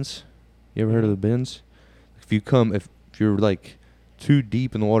bends. You ever heard of the bends? If you're like too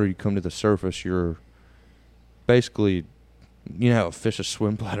deep in the water, you come to the surface. You're basically, you know how a fish's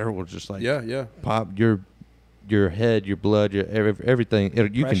swim bladder will just like pop your head, your blood, your everything.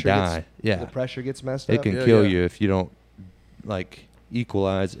 You can die. The pressure gets messed up. It can kill you if you don't like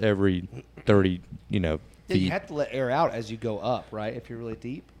equalize every 30, feet. Yeah, you have to let air out as you go up, right? If you're really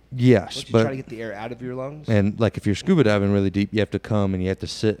deep. Yes, Don't you try to get the air out of your lungs? And like if you're scuba diving really deep, you have to come and you have to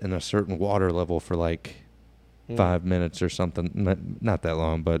sit in a certain water level for like 5 minutes or something. Not that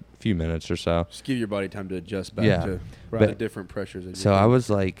long, but a few minutes or so. Just give your body time to adjust back to the different pressures. So I was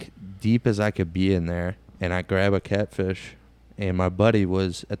like deep as I could be in there, and I grab a catfish, and my buddy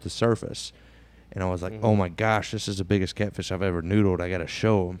was at the surface. And I was like, oh my gosh, this is the biggest catfish I've ever noodled. I got to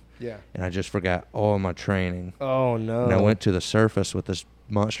show him. Yeah. And I just forgot all my training. Oh, no. And I went to the surface with this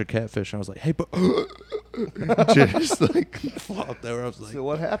monster catfish. And I was like, hey, but just like flopped there. I was like, so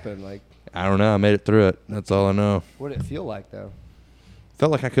what happened? Like, I don't know. I made it through it. That's all I know. What did it feel like, though?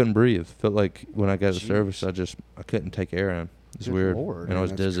 Felt like I couldn't breathe. Felt like when I got to the surface, I couldn't take air in. It's weird. Lord, and I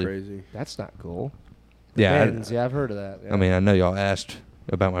was dizzy. Crazy. That's not cool. Yeah. I've heard of that. Yeah. I mean, I know y'all asked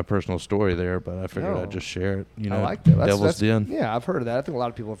about my personal story there, but I figured I'd just share it. You know, I like that. Devil's Den. Yeah, I've heard of that. I think a lot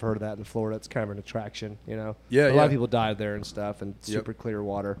of people have heard of that in Florida. It's kind of an attraction, you know. Yeah, a lot of people dive there and stuff, and super clear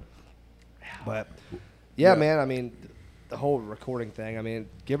water. But man, I mean, the whole recording thing. I mean,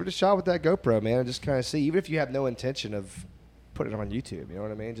 give it a shot with that GoPro, man, and just kind of see. Even if you have no intention of putting it on YouTube, you know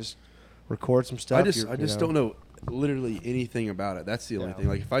what I mean? Just record some stuff. I just don't know literally anything about it. That's the only thing.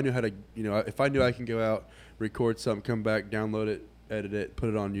 Like if I knew how to, if I knew I can go out, record something, come back, download it, edit it, put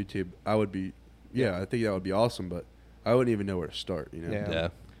it on YouTube, I would be, I think that would be awesome. But I wouldn't even know where to start. You know? Yeah.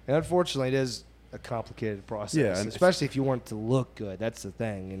 And unfortunately, it is a complicated process. Yeah, and especially if you want it to look good. That's the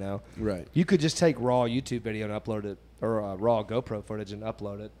thing, you know. Right. You could just take raw YouTube video and upload it, or raw GoPro footage and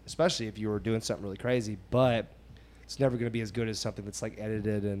upload it, especially if you were doing something really crazy. But it's never going to be as good as something that's like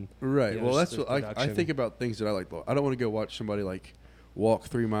edited and right. You know, well, that's what I think about things that I like. I don't want to go watch somebody like walk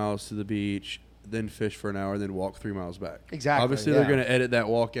 3 miles to the beach, then fish for an hour, and then walk 3 miles back. Exactly. Obviously, they're going to edit that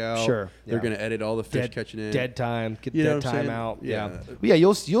walk out. Sure. They're going to edit all the fish catching in. Dead time. Get You know dead what I'm time saying? out. Yeah. Well, yeah,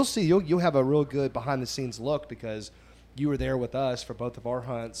 you'll see. You'll have a real good behind the scenes look because you were there with us for both of our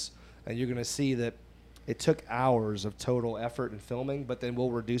hunts, and you're going to see that it took hours of total effort and filming, but then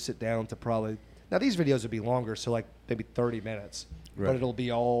we'll reduce it down to probably. Now these videos will be longer, so like maybe 30 minutes, but it'll be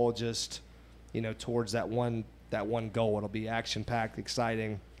all just, towards that one goal. It'll be action packed,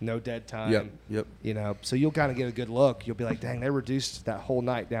 exciting, no dead time. Yep. So you'll kind of get a good look. You'll be like, dang, they reduced that whole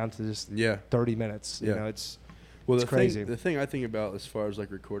night down to just 30 minutes. You know, it's crazy. The thing I think about as far as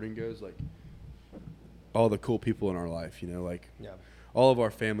like recording goes, like all the cool people in our life, all of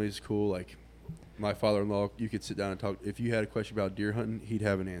our family is cool. Like my father-in-law, you could sit down and talk. If you had a question about deer hunting, he'd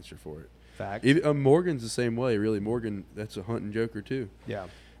have an answer for it. Fact. Morgan's the same way, really. Morgan, that's a hunting joker too. Yeah.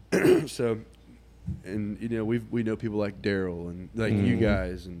 So, and we know people like Daryl and like you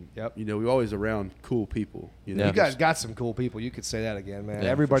guys, and we're always around cool people. You guys got some cool people. You could say that again, man. Yeah,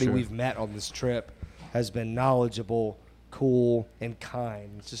 everybody we've met on this trip has been knowledgeable, cool, and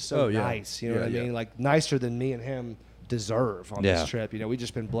kind. It's just so nice. You know what I mean? Like nicer than me and him deserve on this trip. We've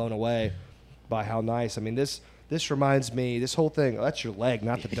just been blown away by how nice. I mean, this reminds me, this whole thing, that's your leg,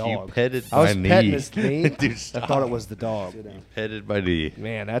 not the dog. You petted I was my petting knee. his knee. Dude, I stop. thought it was the dog. You petted my knee.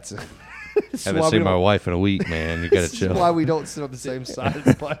 Man, that's Haven't seen my wife in a week, man. You got to chill. This is why we don't sit on the same side of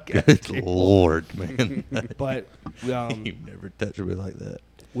the podcast. Good Lord, man. But you never touched me like that.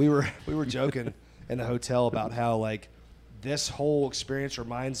 We were joking in the hotel about how like this whole experience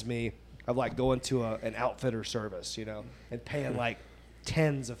reminds me of like going to an outfitter service, and paying like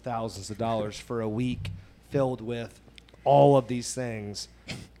tens of thousands of dollars for a week filled with all of these things.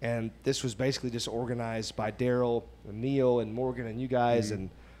 And this was basically just organized by Daryl and Neil and Morgan and you guys, and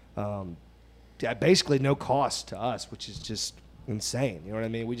basically no cost to us, which is just insane. You know what I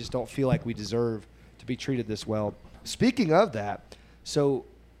mean? We just don't feel like we deserve to be treated this well. Speaking of that, so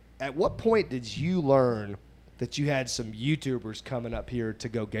at what point did you learn that you had some YouTubers coming up here to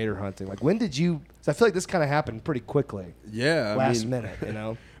go gator hunting? Like, when did you? 'Cause I feel like this kind of happened pretty quickly. Yeah, last minute,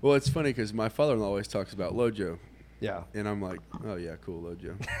 Well, it's funny because my father-in-law always talks about Lojo. Yeah. And I'm like, oh yeah, cool,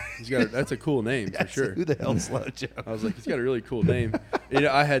 Lojo. That's a cool name for sure. Who the hell's Lojo? I was like, he's got a really cool name.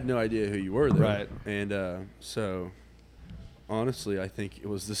 I had no idea who you were there. Right. And so honestly, I think it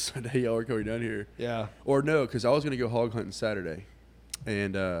was the Sunday y'all were going down here. Yeah. Or no, because I was going to go hog hunting Saturday.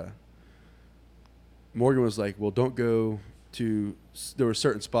 And Morgan was like, well, don't go to – there were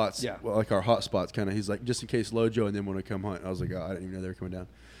certain spots, well, like our hot spots kind of. He's like, just in case Lojo and them want to come hunt. I was like, oh, I didn't even know they were coming down.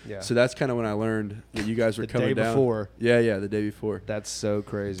 Yeah. So that's kind of when I learned that you guys were coming down. The day before. Yeah, the day before. That's so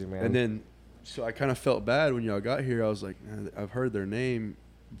crazy, man. And then so I kind of felt bad when y'all got here. I was like, I've heard their name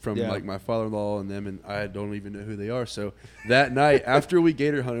from like my father-in-law and them, and I don't even know who they are. So that night after we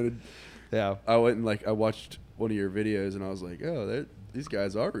gator hunted, I went and I watched one of your videos, and I was like, oh, these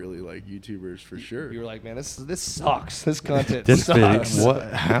guys are really like YouTubers for sure. You were like, man, this sucks. This content sucks.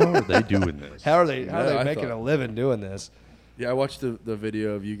 How are they doing this? How are they making a living doing this? Yeah, I watched the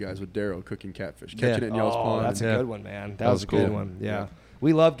video of you guys with Daryl cooking catfish, catching it in y'all's pond. That's a good one, man. That was a good one. Yeah.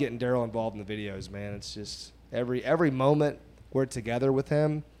 We love getting Daryl involved in the videos, man. It's just every moment we're together with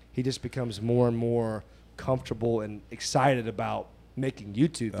him, he just becomes more and more comfortable and excited about making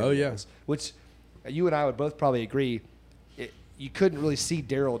YouTube videos. Oh, yeah. Which you and I would both probably agree, you couldn't really see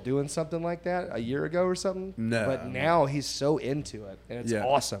Daryl doing something like that a year ago or something. No. But now he's so into it, and it's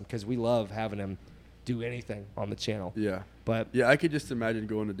awesome because we love having him do anything on the channel. Yeah. But yeah, I could just imagine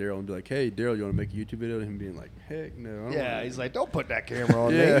going to Daryl and be like, hey, Daryl, you want to make a YouTube video? And him being like, heck no. I don't want he's like, don't put that camera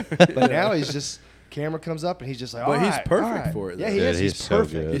on me. But now he's just, camera comes up and he's just like, all right. But he's perfect for it, though. Yeah, he is. He's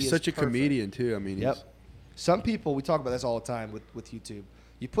perfect. He's such a comedian, too. I mean, Some people, we talk about this all the time with YouTube.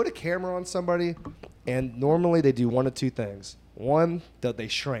 You put a camera on somebody, and normally they do one of two things. One, they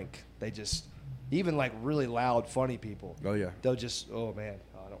shrink. They just, even like really loud, funny people. Oh, yeah. They'll just, oh, man.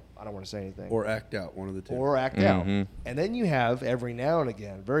 I don't want to say anything. Or act out, one of the two. Or act out. And then you have, every now and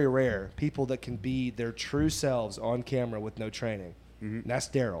again, very rare, people that can be their true selves on camera with no training. And that's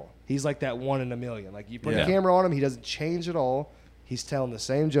Daryl. He's like that one in a million. Like, you put a camera on him, he doesn't change at all. He's telling the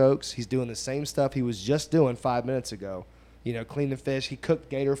same jokes. He's doing the same stuff he was just doing 5 minutes ago. You know, cleaning fish. He cooked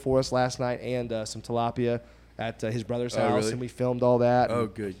gator for us last night and some tilapia at his brother's house, really? and we filmed all that. Oh,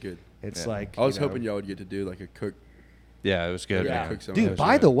 good. It's like, I was hoping y'all would get to do like a cook. Yeah, it was good. Yeah. Dude,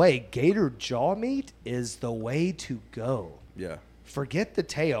 by the way, gator jaw meat is the way to go. Yeah. Forget the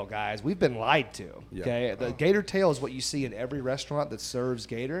tail, guys. We've been lied to. Okay, the gator tail is what you see in every restaurant that serves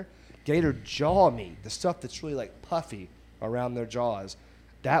gator. Gator jaw meat, the stuff that's really like puffy around their jaws,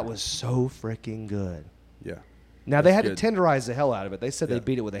 that was so freaking good. Yeah. Now they had to tenderize the hell out of it. They said they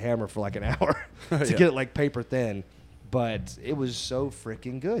beat it with a hammer for like an hour to get it like paper thin. But it was so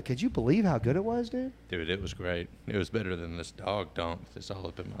freaking good. Could you believe how good it was, dude? Dude, it was great. It was better than this dog donk that's all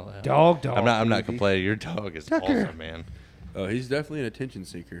up in my lap. Dog. I'm not complaining. Your dog is awesome, man. Oh, he's definitely an attention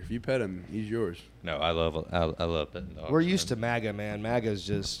seeker. If you pet him, he's yours. No, I love petting dogs. We're used to Maga, man. Maga's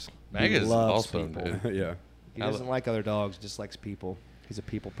loves awesome, people. Dude. Yeah. He doesn't like other dogs, just likes people. He's a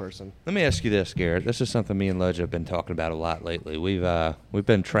people person. Let me ask you this, Garrett. This is something me and Ludge have been talking about a lot lately. We've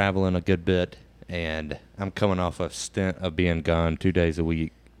been traveling a good bit. And I'm coming off a stint of being gone 2 days a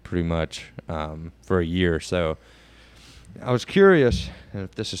week pretty much for a year. So I was curious, and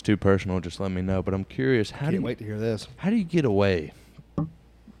if this is too personal, just let me know. But I'm curious, Can't wait to hear this. How do you get away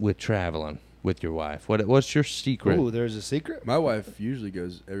with traveling with your wife? What's your secret? Ooh, there's a secret? My wife usually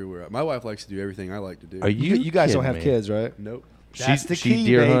goes everywhere. My wife likes to do everything I like to do. Are you guys don't have me? kids, right? Nope. That's the key,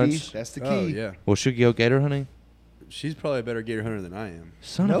 deer baby. hunts? That's the key. Oh, yeah. Will she go gator hunting? She's probably a better gator hunter than I am.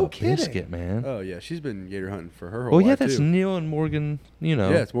 Son of a biscuit, man. Oh, yeah. She's been gator hunting for her whole life, yeah, that's too. Neil and Morgan, you know.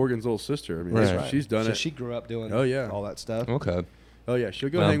 Yeah, it's Morgan's little sister. I mean, Right. she's done So it. she grew up doing all that stuff. Okay. Oh, yeah. She'll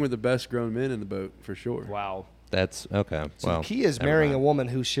go hang with the best grown men in the boat for sure. Wow. That's okay. So the key is marrying a woman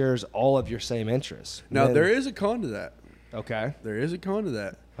who shares all of your same interests. Now, there is a con to that. Okay. There is a con to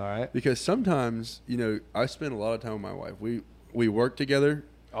that. All right. Because sometimes, I spend a lot of time with my wife. We work together.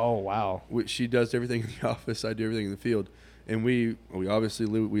 Oh, wow. She does everything in the office. I do everything in the field. And we obviously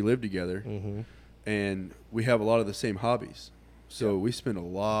live together, and we have a lot of the same hobbies. So we spend a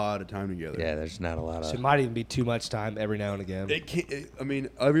lot of time together. Yeah, there's not a lot of. So it might even be too much time every now and again. I mean,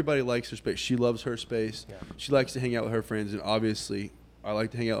 everybody likes her space. She loves her space. Yeah. She likes to hang out with her friends, and obviously, I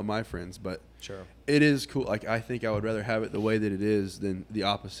like to hang out with my friends. But it is cool. Like, I think I would rather have it the way that it is than the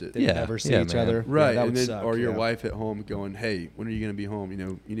opposite. They never see each other, right? Yeah, and then, suck, or your wife at home going, "Hey, when are you going to be home?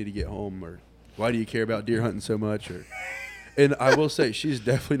 You need to get home." Or, "Why do you care about deer hunting so much?" Or and I will say, she's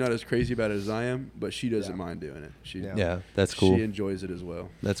definitely not as crazy about it as I am, but she doesn't mind doing it. That's cool. She enjoys it as well.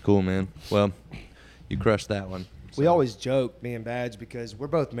 That's cool, man. Well, you crushed that one. We always joke, me and Badge, because we're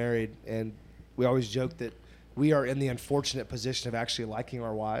both married, and we always joke that we are in the unfortunate position of actually liking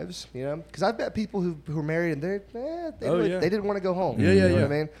our wives, Because I've met people who are married, and they didn't want to go home. Yeah. What I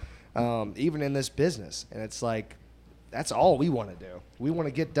mean? Even in this business. And it's like, that's all we want to do. We want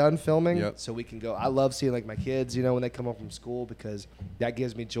to get done filming so we can go. I love seeing like my kids, you know, when they come home from school because that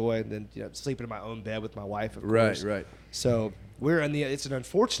gives me joy. And then, you know, sleeping in my own bed with my wife, of course. Right. So it's an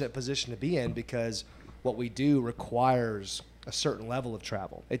unfortunate position to be in because what we do requires a certain level of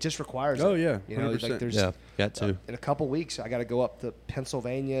travel. It just requires Oh, it. yeah. You know, 100%. like there's got to. in a couple weeks, I got to go up to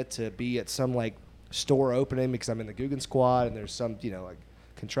Pennsylvania to be at some like store opening because I'm in the Guggen squad and there's some, you know, like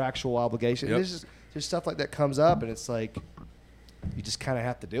contractual obligation. Yep. There's stuff like that comes up and it's like you just kind of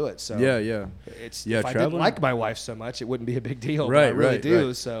have to do it. So Yeah. it's Yeah, if I didn't traveling- like my wife so much, it wouldn't be a big deal. But Right, I really right, do.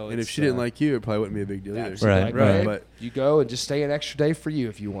 right. So And if it's, she didn't like you, it probably wouldn't be a big deal either. absolutely. Right, Like, right. hey, But you go and just stay an extra day for you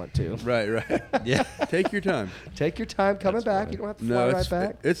if you want to. right. Yeah. Take your time. Take your time coming back. funny. You don't have to fly right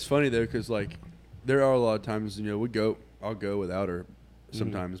back. It's funny though because like there are a lot of times I'll go without her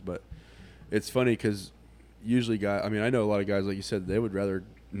sometimes, but it's funny because usually I know a lot of guys like you said they would rather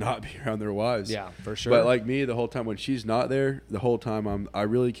not be around their wives. Yeah, for sure. But like me, the whole time when she's not there, the whole time I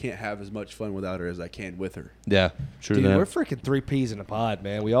really can't have as much fun without her as I can with her. Yeah. True Dude, that. we're freaking 3 peas in a pod,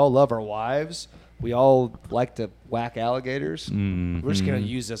 man. We all love our wives. We all like to whack alligators. Mhm. We're just gonna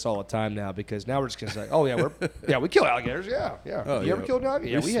use this all the time now because now we're just gonna say, "Oh yeah, we kill alligators." Yeah. Oh, You ever yeah. killed an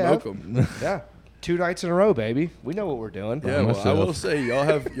alligator? We Yeah, we smoke have. 'em. Yeah, 2 nights in a row, baby. We know what we're doing. Yeah, well, I myself. will say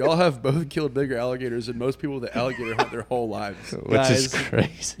y'all have both killed bigger alligators than most people that alligator hunt their whole lives. Which is Guys,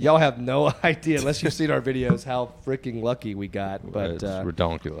 crazy. Y'all have no idea unless you've seen our videos how freaking lucky we got. But It's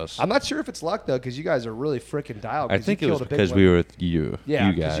ridiculous. I'm not sure if it's luck though because you guys are really freaking dialed. I 'cause think you it was killed a big because one. we were with you. Yeah,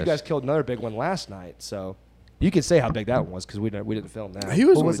 you because guys. you guys killed another big one last night. So you can say how big that one was because we didn't film that. He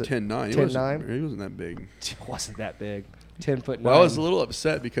was What only it? 10'9". 10'9"? He wasn't that big. It wasn't that big. 10'9". Well, I was a little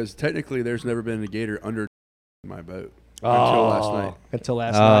upset because technically there's never been a gator under my boat until last night. Until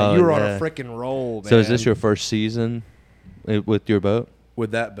last night, you were on yeah. a freaking roll, man. So is this your first season with your boat? With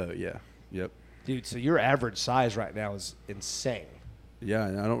that boat, yeah. Yep. dude? So your average size right now is insane. Yeah,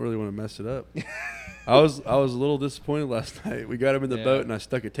 and I don't really want to mess it up. I was a little disappointed last night. We got him in the Yeah. boat, and I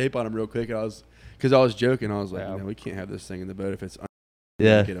stuck a tape on him real quick. And I was joking. I was like, Yeah. we can't have this thing in the boat if it's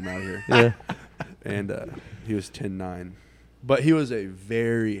Yeah. get him out of here. Yeah. And he was 10'9", but he was a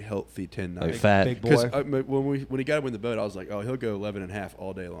very healthy 10'9". Like fat. big boy. Because when he got him in the boat, I was like, oh, he'll go 11.5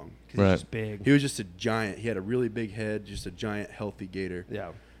 all day long. 'Cause he's Right. just big. He was just a giant. He had a really big head, just a giant healthy gator, Yeah.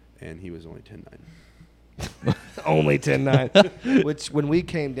 and he was only 10'9". Only 10'9". Which when we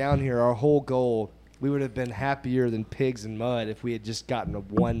came down here, our whole goal, we would have been happier than pigs in mud if we had just gotten a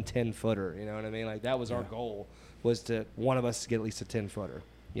 1 10-footer. You know what I mean? Like that was our goal, was to one of us to get at least a 10-footer.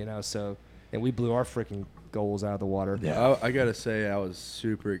 You know, so and we blew our freaking goals out of the water. I gotta say, I was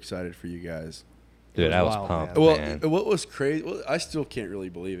super excited for you guys. Dude, I was wild, pumped, Well, man. what was crazy? Well, I still can't really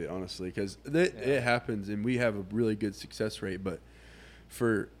believe it, honestly, because it happens, and we have a really good success rate. But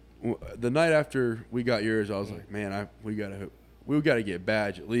for the night after we got yours, I was like, man, we gotta get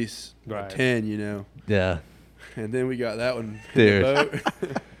badge at least Right. 10, you know. Yeah. And then we got that one in Dude. the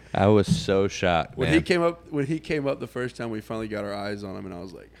boat. I was so shocked, when man. he came up the first time, we finally got our eyes on him, and I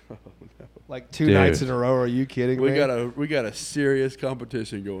was like, oh no. Like 2 Dude. nights in a row. Are you kidding me? We got a serious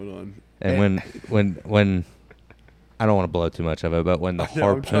competition going on. And when I don't want to blow too much of it, but when the I know,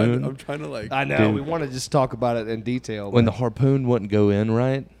 harpoon I'm trying to like. I know. Dude. We want to just talk about it in detail. when the but- harpoon wouldn't go in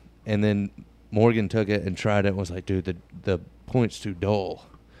right, and then Morgan took it and tried it and was like, dude, the point's too dull.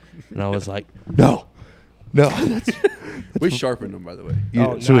 And I was like, no. We sharpened them, by the way. Yeah,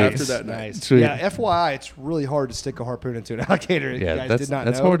 Oh, sweet. nice. After that night. Nice. Sweet. Yeah, FYI, it's really hard to stick a harpoon into an alligator. If Yeah, you guys that's- did not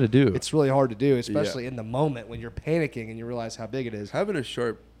that's know. hard to do. It's really hard to do, especially in the moment when you're panicking and you realize how big it is. Having a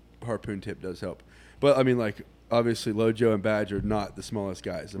sharp harpoon tip does help. But I mean, like, obviously, Lojo and Badge are not the smallest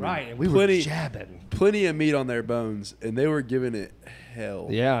guys. I mean, Right, and we plenty, were jabbing. plenty of meat on their bones, and they were giving it hell.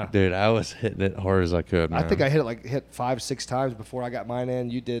 Yeah. Dude, I was hitting it hard as I could, man. I think I hit 5-6 times before I got mine in.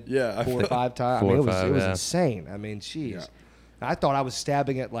 You did Yeah, 4 or 5 times. I 4 mean, or it was 5, yeah. insane. I mean, jeez. Yeah. I thought I was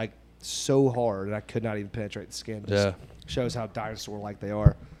stabbing it like so hard and I could not even penetrate the skin. Just Yeah. shows how dinosaur like they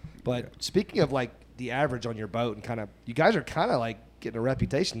are. But speaking of like the average on your boat and kind of, you guys are kind of like getting a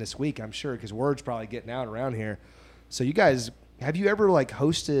reputation this week, I'm sure, because word's probably getting out around here. So you guys, have you ever like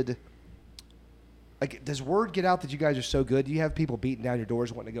hosted? Like, does word get out that you guys are so good? Do you have people beating down your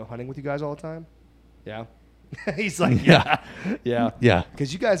doors wanting to go hunting with you guys all the time? Yeah. He's like, yeah. Yeah. Yeah.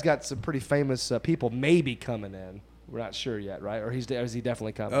 Because you guys got some pretty famous people maybe coming in. We're not sure yet, right? Or is he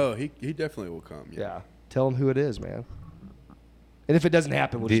definitely coming? Oh, he definitely will come. Yeah. Tell him who it is, man. And if it doesn't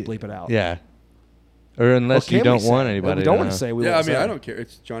happen, we'll just bleep it out. Yeah. Or unless Well, you can we don't want say? anybody We don't to want know. to say we Yeah, I won't mean, say. I don't care.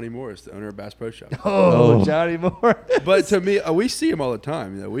 It's Johnny Morris, the owner of Bass Pro Shop. Oh, Oh. Johnny Moore. But to me, we see him all the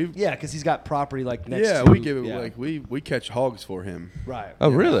time. You know, Yeah, because he's got property like next yeah, to we give it yeah. like we catch hogs for him. Right. Oh,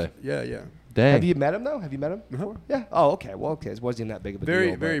 Yeah. really? Yeah, yeah. Dang. Have you met him though? Have you met him before? Yeah. Oh, okay. Well, okay. It wasn't even that big of a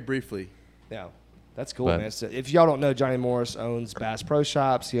deal. Very briefly. Yeah. That's cool, man. So if y'all don't know, Johnny Morris owns Bass Pro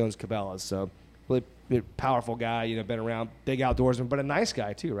Shops. He owns Cabela's. So really powerful guy, been around, big outdoorsman, but a nice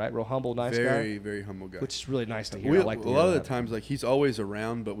guy too, right? Real humble, nice guy. Very, very humble guy. Which is really nice to hear. I like to hear a lot of that. the times, like, he's always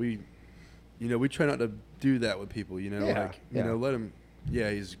around, but we try not to do that with people, let him,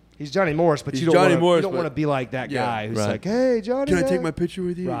 He's Johnny Morris, but you don't want to be like that guy who's like, hey, Johnny. Can I take my picture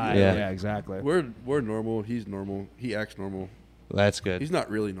with you? Right. Yeah, exactly. We're normal. He's normal. He acts normal. That's good. He's not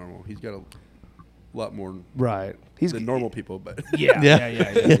really normal. He's got a lot more than normal people, but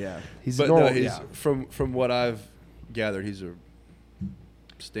yeah. He's but normal. No, from what I've gathered, he's a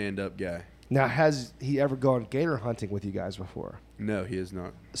stand-up guy. Now, has he ever gone gator hunting with you guys before? No, he has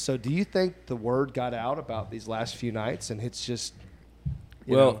not. So, do you think the word got out about these last few nights, and it's just,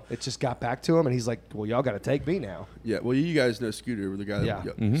 it just got back to him, and he's like, "Well, y'all got to take me now." Yeah. Well, you guys know Scooter, the guy. Yeah.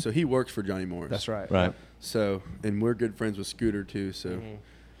 Mm-hmm. So he works for Johnny Morris. That's right. Right. So, and we're good friends with Scooter too. So,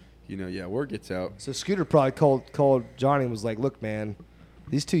 word gets out. So Scooter probably called Johnny and was like, "Look, man,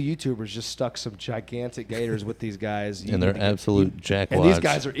 these two YouTubers just stuck some gigantic gators with these guys, and they're absolute jackwads. And these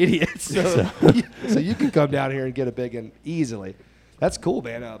guys are idiots. So you can come down here and get a big one easily." That's cool,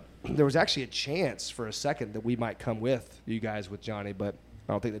 man. There was actually a chance for a second that we might come with you guys with Johnny, but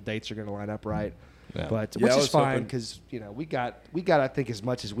I don't think the dates are going to line up right. Yeah. But which is fine because we got I think as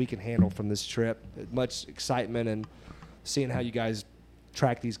much as we can handle from this trip, much excitement and seeing how you guys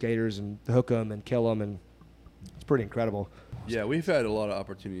track these gators and hook them and kill them, and it's pretty incredible. Yeah, we've had a lot of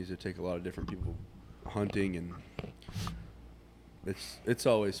opportunities to take a lot of different people hunting, and it's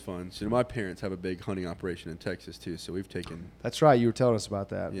always fun. So my parents have a big hunting operation in Texas too, so we've taken. That's right. You were telling us about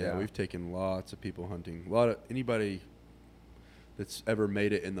that. Yeah, we've taken lots of people hunting. Anybody that's ever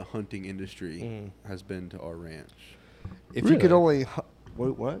made it in the hunting industry has been to our ranch. If you could only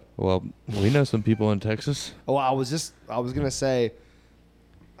what? Well, we know some people in Texas. Oh, I was gonna say,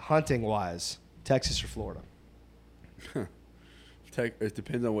 hunting wise, Texas or Florida. It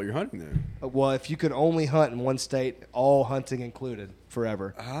depends on what you're hunting there. Well, if you could only hunt in one state, all hunting included,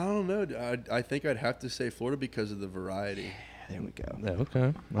 forever. I don't know. I think I'd have to say Florida because of the variety. There we go. Yeah,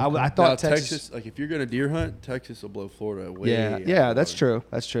 okay. I thought Texas, like if you're going to deer hunt, Texas will blow Florida away. Yeah, that's true.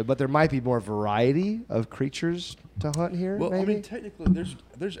 That's true. But there might be more variety of creatures to hunt here. Well, maybe? I mean, technically,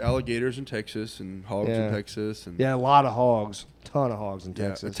 there's alligators in Texas and hogs in Texas. And a lot of hogs. Ton of hogs in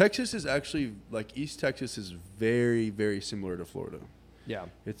Texas. Texas is actually, like East Texas is very, very similar to Florida. Yeah.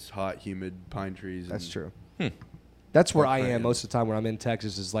 It's hot, humid, pine trees. That's true. That's where I am most of the time when I'm in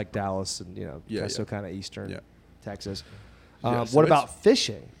Texas is like Dallas and, so kind of eastern Texas. What about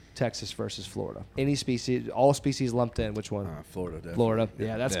fishing? Texas versus Florida. Any species, all species lumped in. Which one? Florida. Definitely. Florida.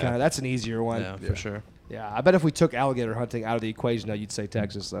 Yeah, that's an easier one. Yeah, for sure. Yeah, I bet if we took alligator hunting out of the equation, though, you'd say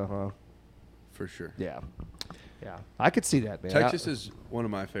Texas, though, huh? For sure. Yeah. I could see that, man. Texas is one of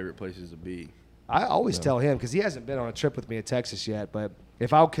my favorite places to be. I always tell him because he hasn't been on a trip with me to Texas yet. But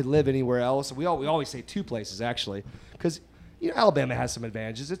if I could live anywhere else, we always say two places actually, because Alabama has some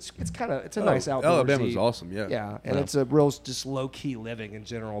advantages. It's a nice outdoorsy. Alabama's awesome, yeah. Yeah, and it's a real just low key living in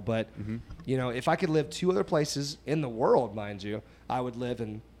general. But if I could live two other places in the world, mind you, I would live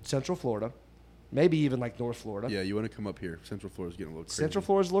in Central Florida, maybe even like North Florida. Yeah, you want to come up here. Central Florida's getting a little crazy. Central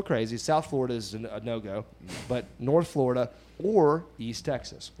Florida's a little crazy. South Florida is a no-go. But North Florida or East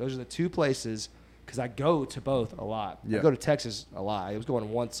Texas. Those are the two places because I go to both a lot. Yeah. I go to Texas a lot. I was going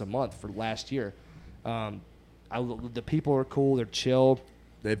once a month for last year. The people are cool. They're chill.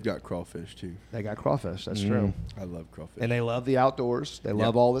 They've got crawfish, too. They got crawfish. That's true. I love crawfish. And they love the outdoors. They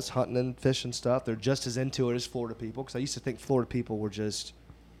love all this hunting and fishing stuff. They're just as into it as Florida people because I used to think Florida people were just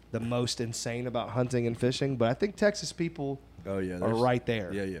the most insane about hunting and fishing. But I think Texas people are right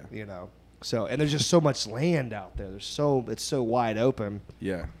there. Yeah. So, and there's just so much land out there. It's so wide open.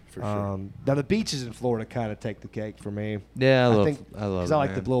 Yeah, for sure. Now the beaches in Florida kind of take the cake for me. Yeah, I love because I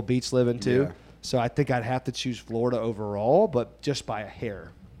like the little beach living too. Yeah. So I think I'd have to choose Florida overall, but just by a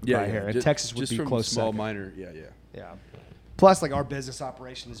hair. Yeah, And Texas would be close small second. minor. Yeah. Plus, like our business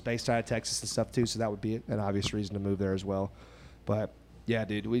operation is based out of Texas and stuff too, so that would be an obvious reason to move there as well. But yeah,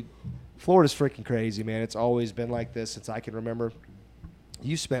 dude, Florida's freaking crazy, man. It's always been like this since I can remember.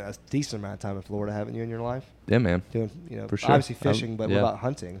 You spent a decent amount of time in Florida, haven't you, in your life? Yeah, man. Doing, for sure. Obviously fishing, but what about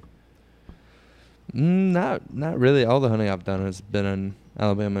hunting? Not really. All the hunting I've done has been in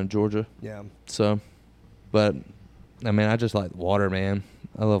Alabama and Georgia. Yeah. So, but I mean, I just like water, man.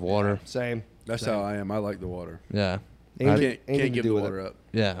 I love water. Same. That's how I am. I like the water. Yeah. I can't give the water up.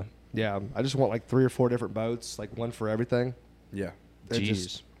 Yeah. Yeah. I just want like 3 or 4 different boats, like one for everything. Yeah.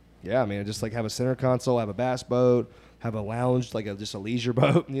 Yeah, I mean, just like have a center console, have a bass boat, have a lounge, like just a leisure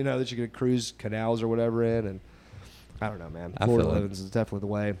boat, you know, that you can cruise canals or whatever in. And I don't know, man. Florida living is definitely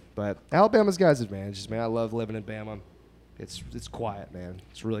the way. But Alabama's got its advantages, man. I love living in Bama. It's quiet, man.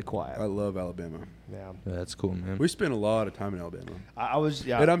 It's really quiet. I love Alabama. Yeah. That's cool, man. We spent a lot of time in Alabama. I was,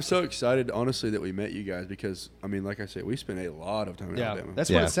 yeah. And I'm so excited, honestly, that we met you guys because, I mean, like I said, we spent a lot of time in Alabama. That's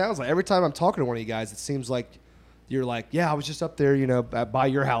what it sounds like. Every time I'm talking to one of you guys, it seems like you're like, yeah, I was just up there, you know, by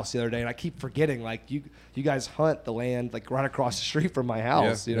your house the other day, and I keep forgetting, like, you guys hunt the land, like, right across the street from my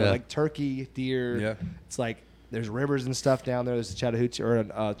house, you know, like turkey, deer. Yeah. It's like there's rivers and stuff down there. There's a Chattahoochee or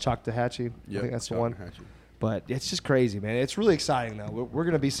a Choctawhatchee. I think that's the one. But it's just crazy, man. It's really exciting, though. We're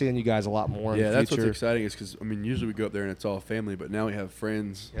going to be seeing you guys a lot more in the future. Yeah, that's what's exciting is because, I mean, usually we go up there and it's all family, but now we have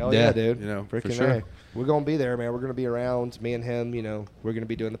friends. Hell yeah, dude. You know, freaking sure. A. We're going to be there, man. We're going to be around, me and him, you know. We're going to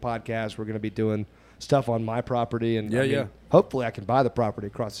be doing the podcast. We're going to be doing stuff on my property. And hopefully I can buy the property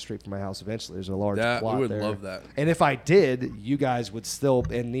across the street from my house eventually. There's a large plot we would there. Love that. And if I did, you guys would still,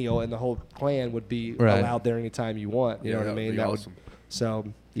 and Neil, and the whole clan would be allowed there anytime you want. You know what I mean? That would be awesome.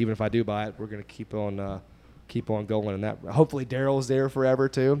 So even if I do buy it, we're going to keep on going, and that hopefully Daryl's there forever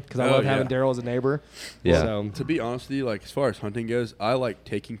too, because I love having Daryl as a neighbor. Yeah. So, to be honest with you, like as far as hunting goes, I like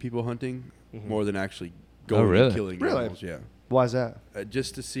taking people hunting more than actually going and killing animals. Yeah. Why is that?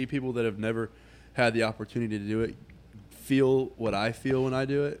 Just to see people that have never had the opportunity to do it feel what I feel when I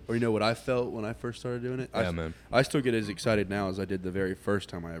do it, or you know what I felt when I first started doing it. I still get as excited now as I did the very first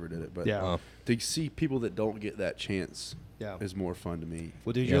time I ever did it. But to see people that don't get that chance. Is more fun to me.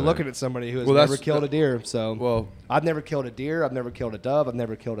 Well, dude, you're looking at somebody who has never killed a deer. So, I've never killed a deer. I've never killed a dove. I've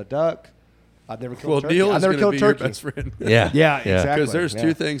never killed a duck. I've never killed turkey. Neil I've never killed turkey. Your best friend. Yeah, exactly. Because there's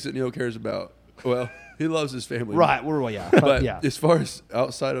two things that Neil cares about. Well, he loves his family. Right. But as far as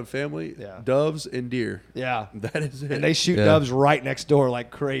outside of family, doves and deer. Yeah. That is it. And they shoot doves right next door like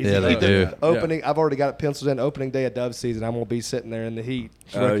crazy. Yeah, they do. Opening. I've already got it penciled in. Opening day of dove season. I'm going to be sitting there in the heat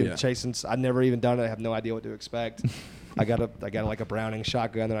chasing. I've never even done it. I have no idea what to expect. I got like a Browning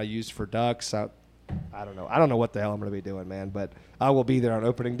shotgun that I used for ducks. I don't know. I don't know what the hell I'm going to be doing, man. But I will be there on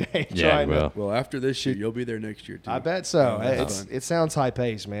opening day. Well, after this year, you'll be there next year too. I bet so. It sounds high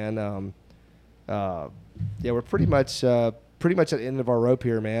paced, man. We're pretty much at the end of our rope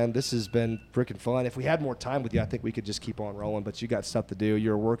here, man. This has been freaking fun. If we had more time with you, I think we could just keep on rolling. But you got stuff to do.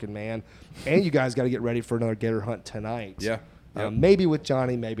 You're a working man, and you guys got to get ready for another gator hunt tonight. Yeah. Maybe with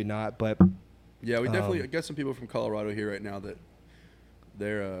Johnny, maybe not, but. Yeah, we definitely got some people from Colorado here right now that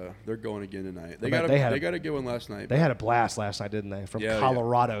they're going again tonight. They got a good one last night. They had a blast last night, didn't they? From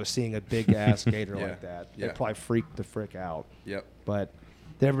Colorado, seeing a big ass gator like that, they probably freaked the frick out. Yep. But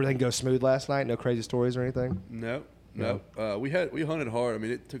did everything go smooth last night? No crazy stories or anything? No. We hunted hard. I mean,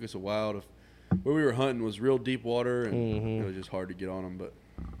 it took us a while to. Where we were hunting was real deep water, and it was just hard to get on them. But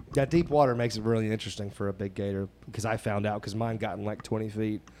yeah, deep water makes it really interesting for a big gator because I found out because mine got in like 20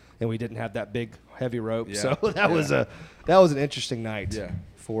 feet. And we didn't have that big, heavy rope, so that was an interesting night,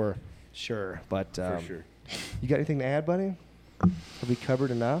 for sure. But for sure. You got anything to add, buddy? Have we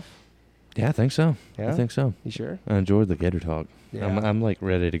covered enough? Yeah, I think so. Yeah? I think so. You sure? I enjoyed the gator talk. Yeah. I'm like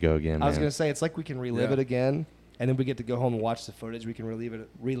ready to go again. I was gonna say it's like we can relive it again, and then we get to go home and watch the footage. We can relive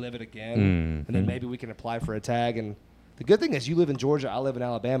it again, and then maybe we can apply for a tag. And the good thing is you live in Georgia, I live in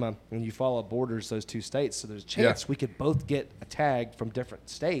Alabama, and you follow borders those two states. So there's a chance we could both get a tag from different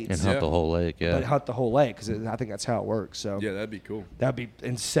states. And hunt the whole lake, But hunt the whole lake because I think that's how it works. So yeah, that'd be cool. That'd be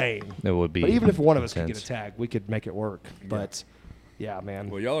insane. It would be. But even if one of us could get a tag, we could make it work. Yeah. But yeah, man.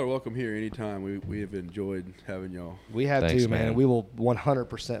 Well, y'all are welcome here anytime. We have enjoyed having y'all. We have too, man. We will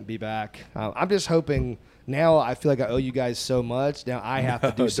 100% be back. I'm just hoping. Now I feel like I owe you guys so much. Now I have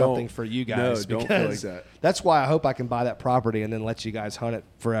to do something for you guys. No, don't feel like that. That's why I hope I can buy that property and then let you guys hunt it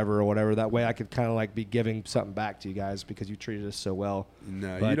forever or whatever. That way I could kind of like be giving something back to you guys because you treated us so well.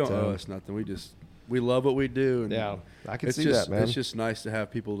 No, you don't owe us nothing. We love what we do. And yeah, I can see that, man. It's just nice to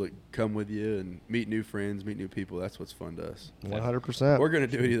have people that come with you and meet new friends, meet new people. That's what's fun to us. 100%. We're going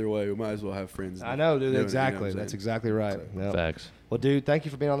to do it either way. We might as well have friends. I know, dude. Exactly. You know that's exactly right. Yep. Facts. Well, dude, thank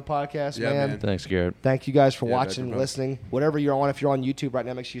you for being on the podcast, man. Thanks, Garrett. Thank you guys for watching and listening. Whatever you're on, if you're on YouTube right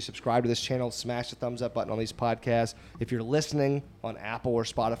now, make sure you subscribe to this channel. Smash the thumbs up button on these podcasts. If you're listening on Apple or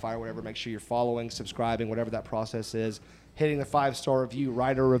Spotify or whatever, make sure you're following, subscribing, whatever that process is. Hitting the 5-star review,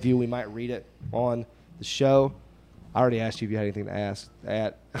 write a review. We might read it on the show. I already asked you if you had anything to ask.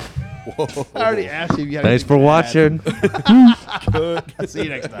 I already asked you if you had anything to add. Thanks for watching. Good. See you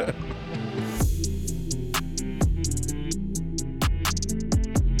next time.